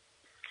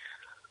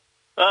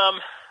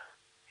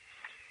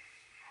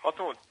 I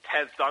thought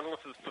Taz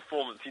Douglas's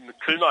performance in the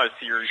Kumo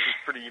series was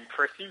pretty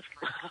impressive.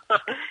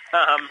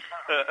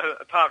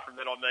 Apart from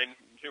that,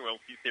 who else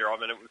is there? It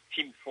was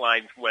Tim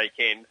Slane's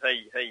weekend.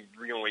 He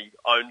really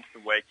owned the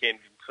weekend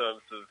in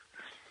terms of,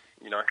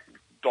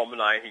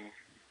 dominating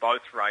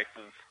both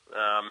races.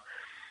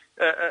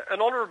 An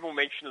honourable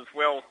mention as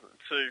well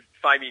to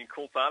Fabian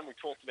Coulthard. We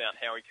talked about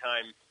how he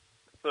came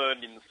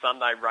third in the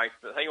Sunday race,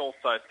 but he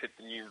also set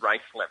the new race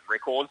lap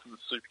record for the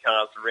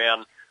supercars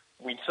around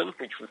Winton,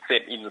 which was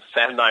set in the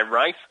Saturday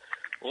race.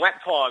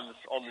 Lap times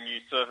on the new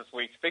surface,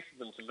 we expected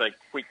them to be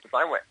quick, but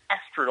they were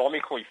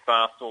astronomically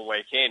fast all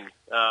weekend,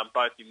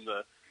 both in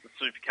the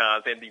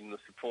supercars and in the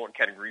support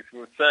categories. We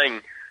were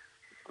seeing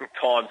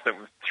times that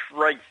were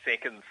 3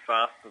 seconds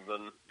faster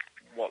than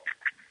what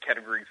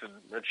categories had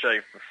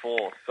achieved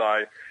before.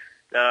 So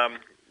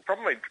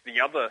probably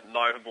the other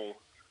notable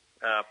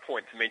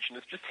point to mention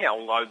is just how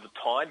low the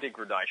tyre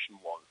degradation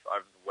was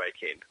over the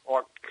weekend.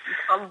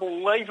 It's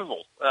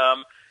unbelievable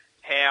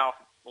how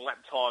lap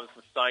times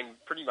were staying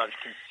pretty much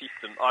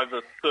consistent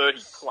over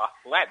 30-plus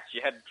laps.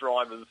 You had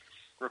drivers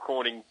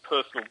recording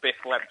personal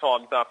best lap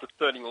times after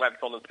 30 laps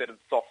on a set of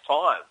soft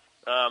tyres.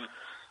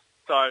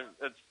 So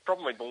it's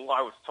probably the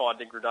lowest tyre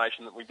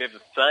degradation that we've ever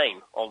seen.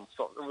 It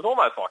was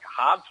almost like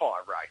a hard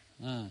tyre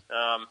race.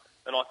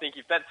 And I think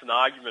if that's an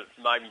argument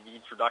for maybe the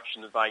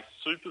introduction of a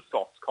super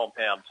soft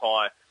compound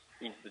tyre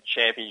into the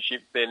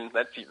championship, then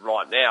that's it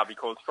right now,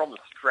 because from a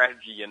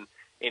strategy and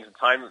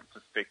entertainment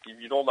perspective,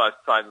 you'd almost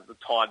say that the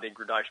tyre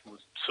degradation was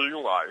too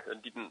low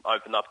and didn't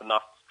open up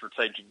enough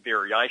strategic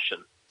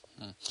variation.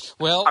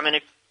 Well,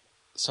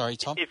 sorry,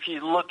 Tom. If you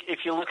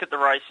look at the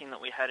racing that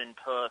we had in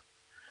Perth,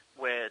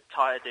 where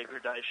tyre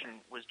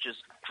degradation was just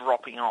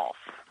dropping off,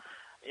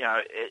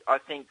 I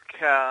think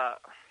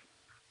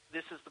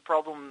this is the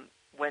problem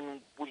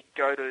when we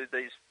go to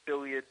these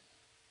billiard,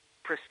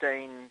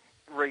 pristine,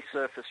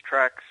 resurfaced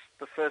tracks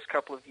the first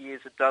couple of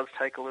years it does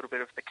take a little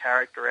bit of the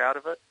character out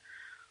of it.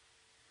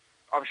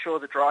 I'm sure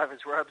the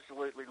drivers were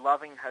absolutely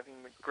loving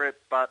having the grip,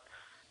 but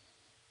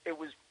it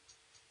was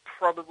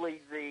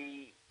probably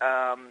the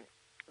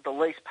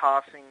least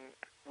passing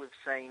we've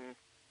seen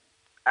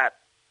at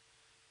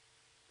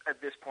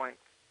this point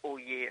all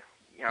year.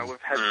 You know,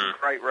 we've had some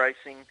great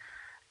racing.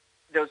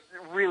 There was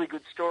really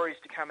good stories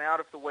to come out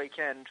of the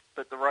weekend,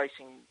 but the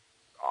racing,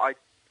 I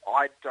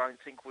don't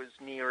think was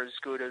near as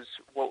good as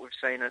what we've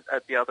seen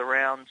at the other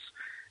rounds,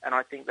 and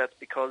I think that's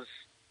because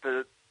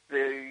the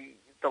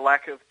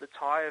lack of the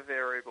tyre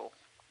variable.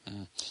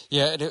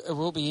 Yeah, it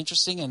will be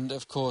interesting, and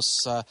of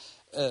course,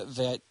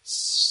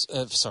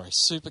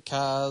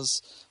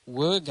 supercars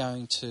were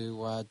going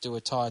to do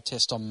a tyre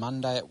test on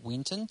Monday at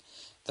Winton.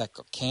 That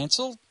got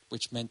cancelled,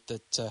 which meant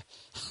that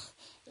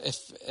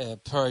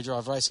if Pro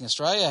Drive Racing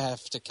Australia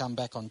have to come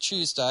back on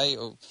Tuesday,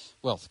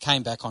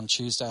 came back on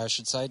Tuesday, I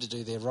should say, to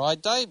do their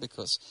ride day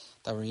because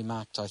they were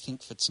earmarked, I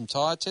think, for some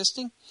tyre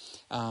testing.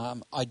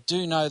 I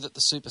do know that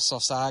the Super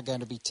Softs are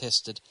going to be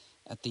tested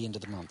at the end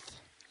of the month.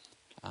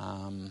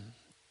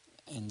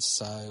 And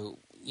so,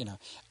 you know,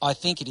 I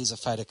think it is a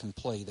fait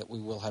accompli that we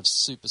will have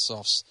Super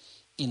Softs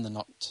in the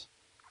not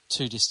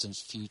too distant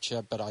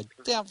future, but I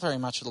doubt very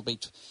much it'll be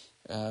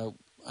a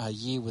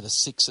year with a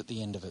 6 at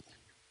the end of it.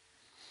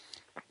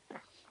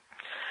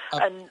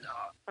 And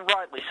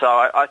rightly so.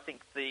 I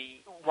think the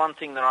one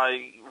thing that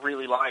I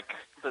really like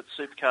that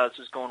Supercars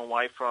has gone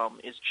away from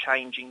is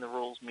changing the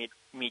rules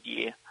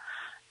mid-year.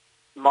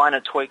 Minor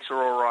tweaks are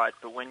all right,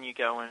 but when you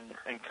go in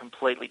and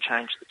completely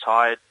change the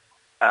tyre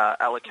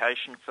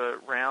allocation for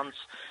rounds,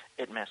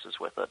 it messes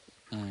with it.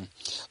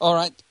 All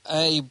right,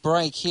 a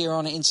break here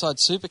on Inside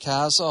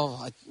Supercars.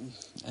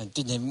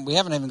 We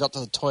haven't even got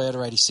to the Toyota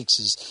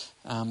 86s.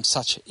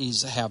 Such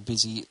is how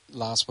busy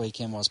last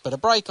weekend was. But a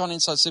break on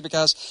Inside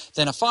Supercars,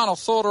 then a final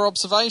thought or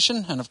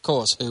observation, and of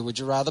course, who would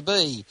you rather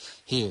be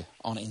here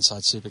on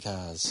Inside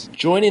Supercars?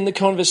 Join in the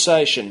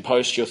conversation.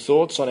 Post your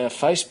thoughts on our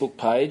Facebook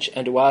page,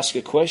 and to ask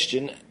a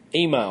question,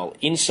 email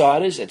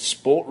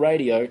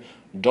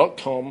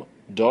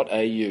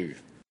insiders@sportradio.com.au.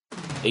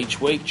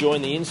 Each week,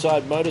 join the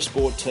Inside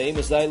Motorsport team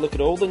as they look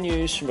at all the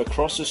news from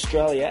across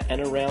Australia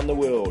and around the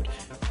world.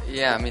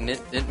 Yeah, I mean,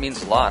 it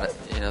means a lot.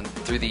 You know,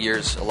 through the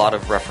years, a lot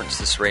of reference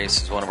this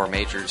race as one of our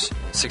majors.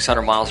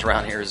 600 miles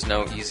around here is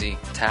no easy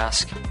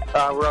task. We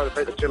were able to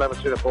beat the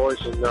 211 boys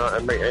and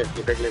meet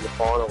Anthony Begley in the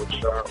final, which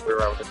we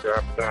were able to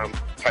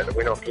take the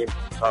win off him.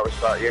 So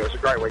it was a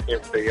gregreat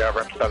weekend for the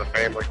Rapstada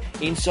family.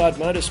 Inside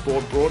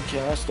Motorsport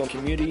broadcast on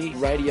community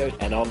radio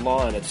and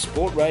online at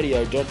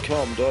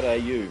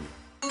sportradio.com.au.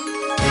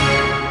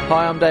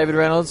 Hi, I'm David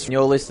Reynolds, and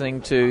you're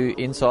listening to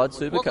Inside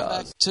Supercars. Welcome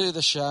back to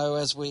the show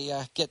as we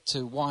get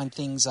to wind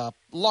things up.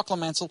 Lachlan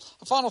Mansell,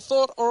 a final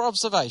thought or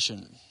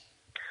observation?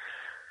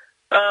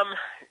 On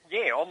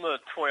the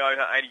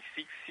Toyota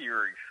 86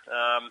 series,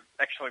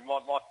 actually my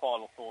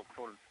final thought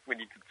sort of went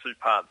into two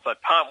parts. So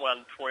part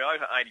one,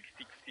 Toyota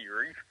 86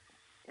 series,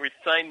 we've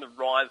seen the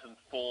rise and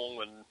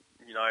fall and,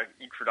 you know,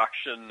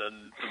 introduction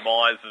and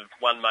demise of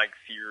one-make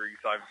series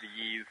over the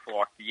years,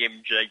 like the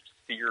MG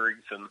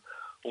series and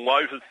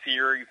Lotus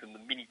series and the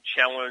Mini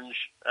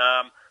Challenge.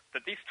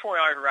 But this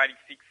Toyota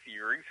 86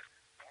 series,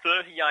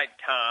 38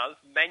 cars,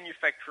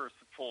 manufacturer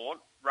support,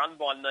 run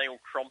by Neil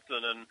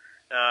Crompton and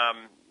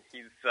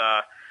his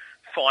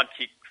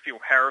sidekick Phil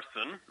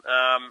Harrison.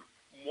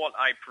 What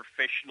a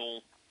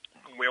professional,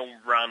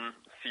 well-run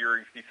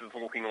series this is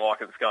looking like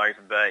it's going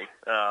to be.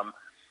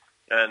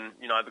 And,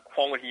 you know, the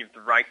quality of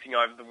the racing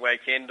over the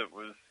weekend, it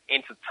was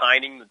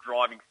entertaining. The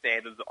driving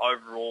standards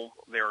overall,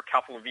 there are a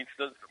couple of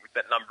incidents, but with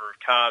that number of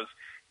cars,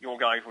 you're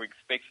going to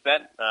expect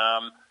that.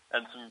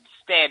 And some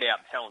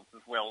standout talents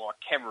as well, like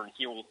Cameron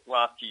Hill,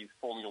 last year's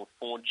Formula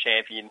Ford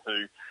champion,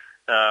 who,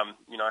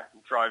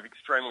 drove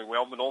extremely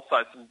well, but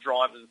also some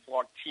drivers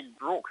like Tim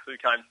Brooks, who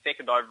came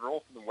second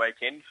overall for the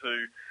weekend,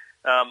 who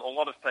a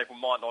lot of people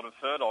might not have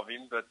heard of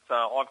him, but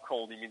I've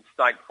called him in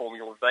state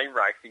Formula V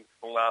racing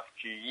for the last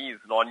few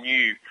years, and I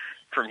knew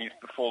from his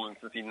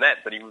performances in that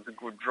he was a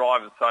good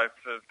driver. So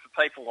for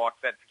people like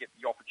that to get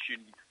the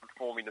opportunity to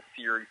perform in a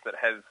series that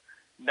has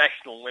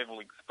national level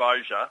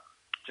exposure,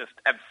 just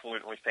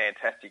absolutely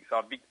fantastic. So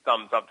a big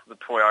thumbs up to the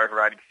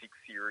Toyota 86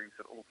 series.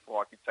 It looks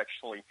like it's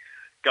actually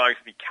going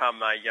to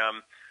become a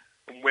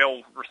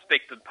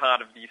well-respected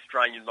part of the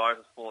Australian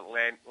motorsport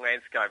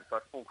landscape. So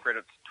full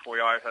credit to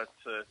Toyota,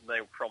 to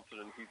Neil Crompton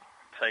and his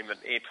team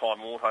at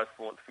Airtime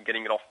Autosports for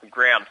getting it off the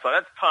ground. So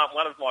that's part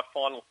one of my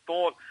final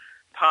thought.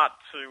 Part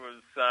two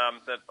is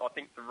that I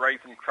think the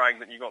reason, Craig,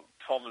 that you got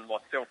Tom and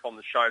myself on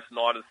the show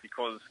tonight is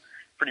because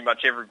pretty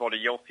much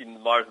everybody else in the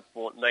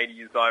motorsport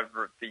media is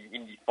over at the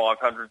Indy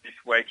 500 this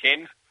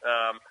weekend.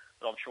 And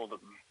I'm sure that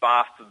the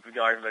bastards are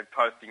going to be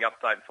posting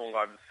updates all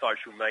over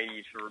social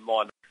media to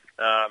remind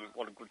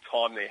what a good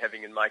time they're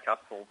having and make us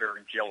all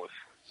very jealous.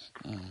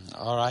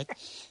 All right.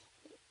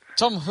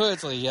 Tom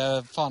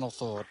Hurdley, final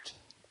thought.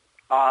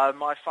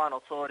 My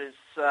final thought is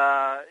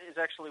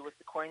actually with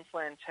the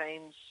Queensland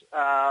teams.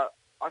 I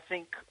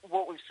think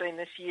what we've seen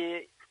this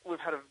year we've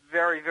had a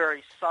very,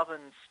 very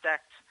southern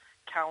stacked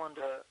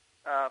calendar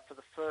for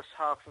the first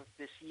half of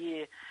this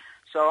year.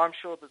 So I'm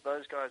sure that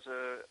those guys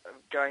are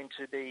going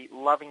to be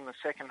loving the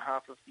second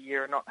half of the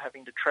year and not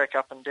having to trek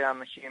up and down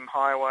the Hume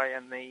Highway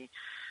and the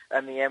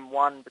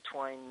M1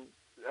 between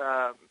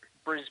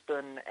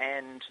Brisbane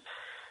and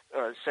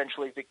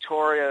essentially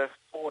Victoria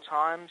 4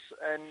 times.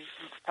 And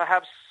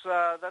perhaps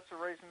that's a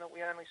reason that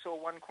we only saw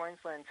one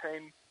Queensland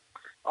team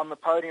on the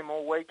podium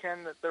all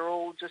weekend, that they're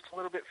all just a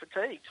little bit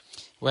fatigued.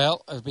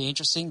 Well, it would be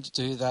interesting to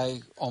do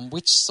on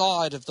which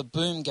side of the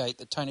boom gate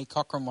that Tony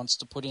Cochrane wants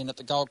to put in at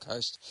the Gold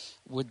Coast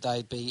would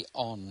they be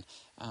on.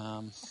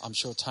 I'm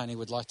sure Tony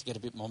would like to get a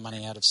bit more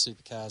money out of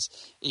supercars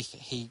if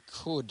he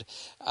could.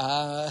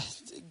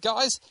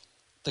 Guys,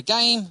 the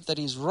game that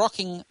is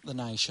rocking the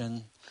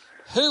nation,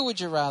 who would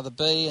you rather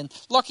be? And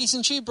Lockie,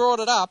 since you brought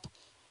it up,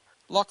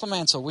 Lachlan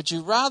Mansell, would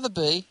you rather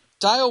be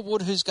Dale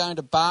Wood, who's going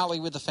to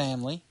Bali with the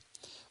family,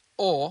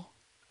 or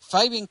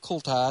Fabian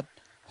Coulthard,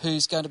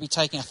 who's going to be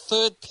taking a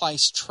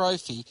third-place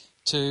trophy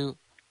to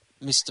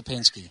Mr.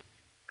 Penske?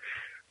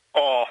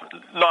 Oh,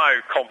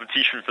 no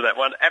competition for that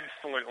one.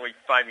 Absolutely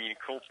Fabian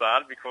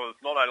Coulthard, because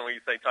not only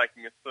is he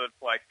taking a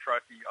third-place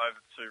trophy over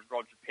to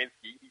Roger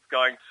Penske, he's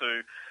going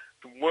to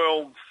the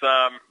world's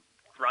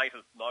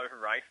greatest motor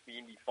race, the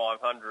Indy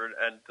 500,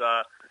 and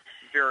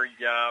very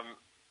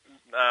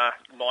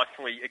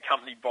nicely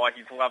accompanied by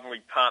his lovely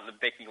partner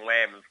Becky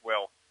Lamb as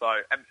well.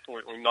 So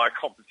absolutely no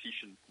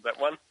competition for that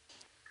one.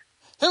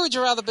 Who would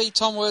you rather be,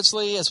 Tom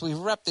Wordsley, as we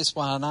wrap this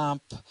one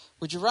up?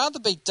 Would you rather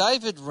be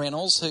David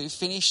Reynolds, who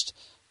finished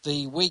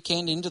the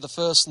weekend into the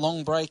first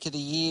long break of the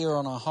year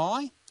on a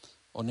high,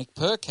 or Nick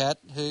Percat,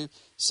 who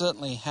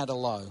certainly had a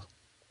low?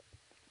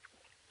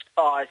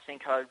 I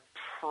think I'd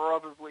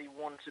probably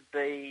want to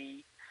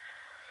be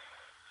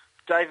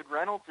David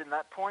Reynolds in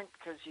that point,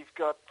 because you've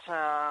got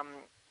a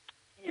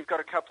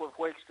couple of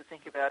weeks to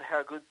think about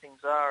how good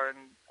things are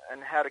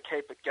and how to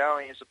keep it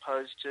going, as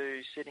opposed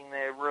to sitting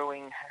there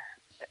ruining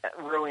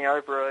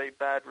over a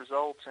bad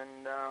result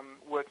and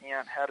working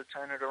out how to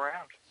turn it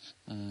around.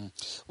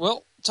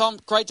 Well, Tom,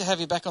 great to have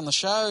you back on the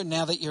show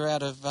now that you're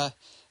out of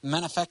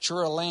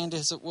manufacturer land,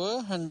 as it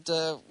were, and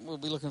we'll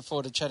be looking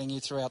forward to chatting you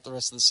throughout the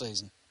rest of the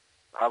season.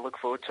 I look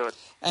forward to it.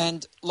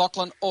 And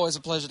Lachlan, always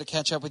a pleasure to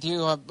catch up with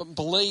you. I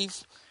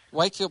believe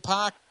Wakefield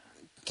Park,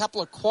 a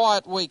couple of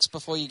quiet weeks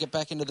before you get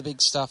back into the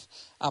big stuff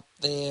up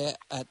there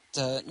at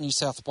New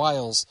South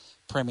Wales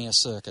Premier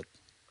Circuit.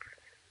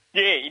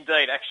 Yeah,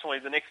 indeed. Actually,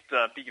 the next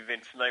big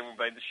event for me will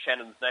be the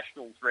Shannon's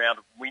Nationals round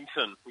at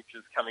Winton, which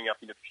is coming up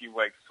in a few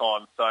weeks'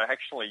 time. So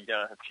actually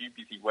a few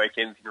busy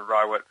weekends in a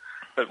row at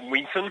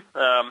Winton.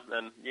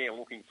 And, yeah,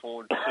 looking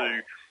forward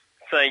to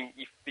seeing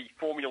if the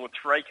Formula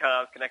 3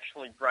 cars can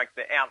actually break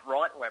the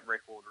outright lap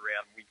record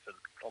around Winton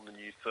on the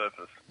new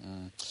surface.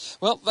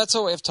 Well, that's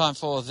all we have time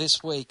for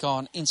this week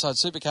on Inside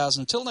Supercars.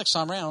 Until next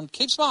time round,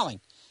 keep smiling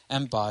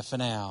and bye for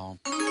now.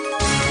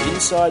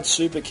 Inside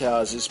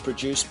Supercars is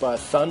produced by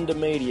Thunder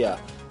Media.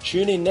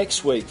 Tune in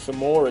next week for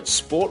more at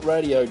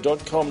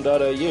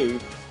sportradio.com.au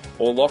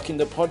or lock in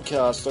the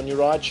podcast on your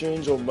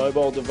iTunes or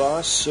mobile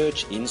device.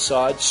 Search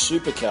Inside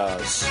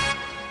Supercars.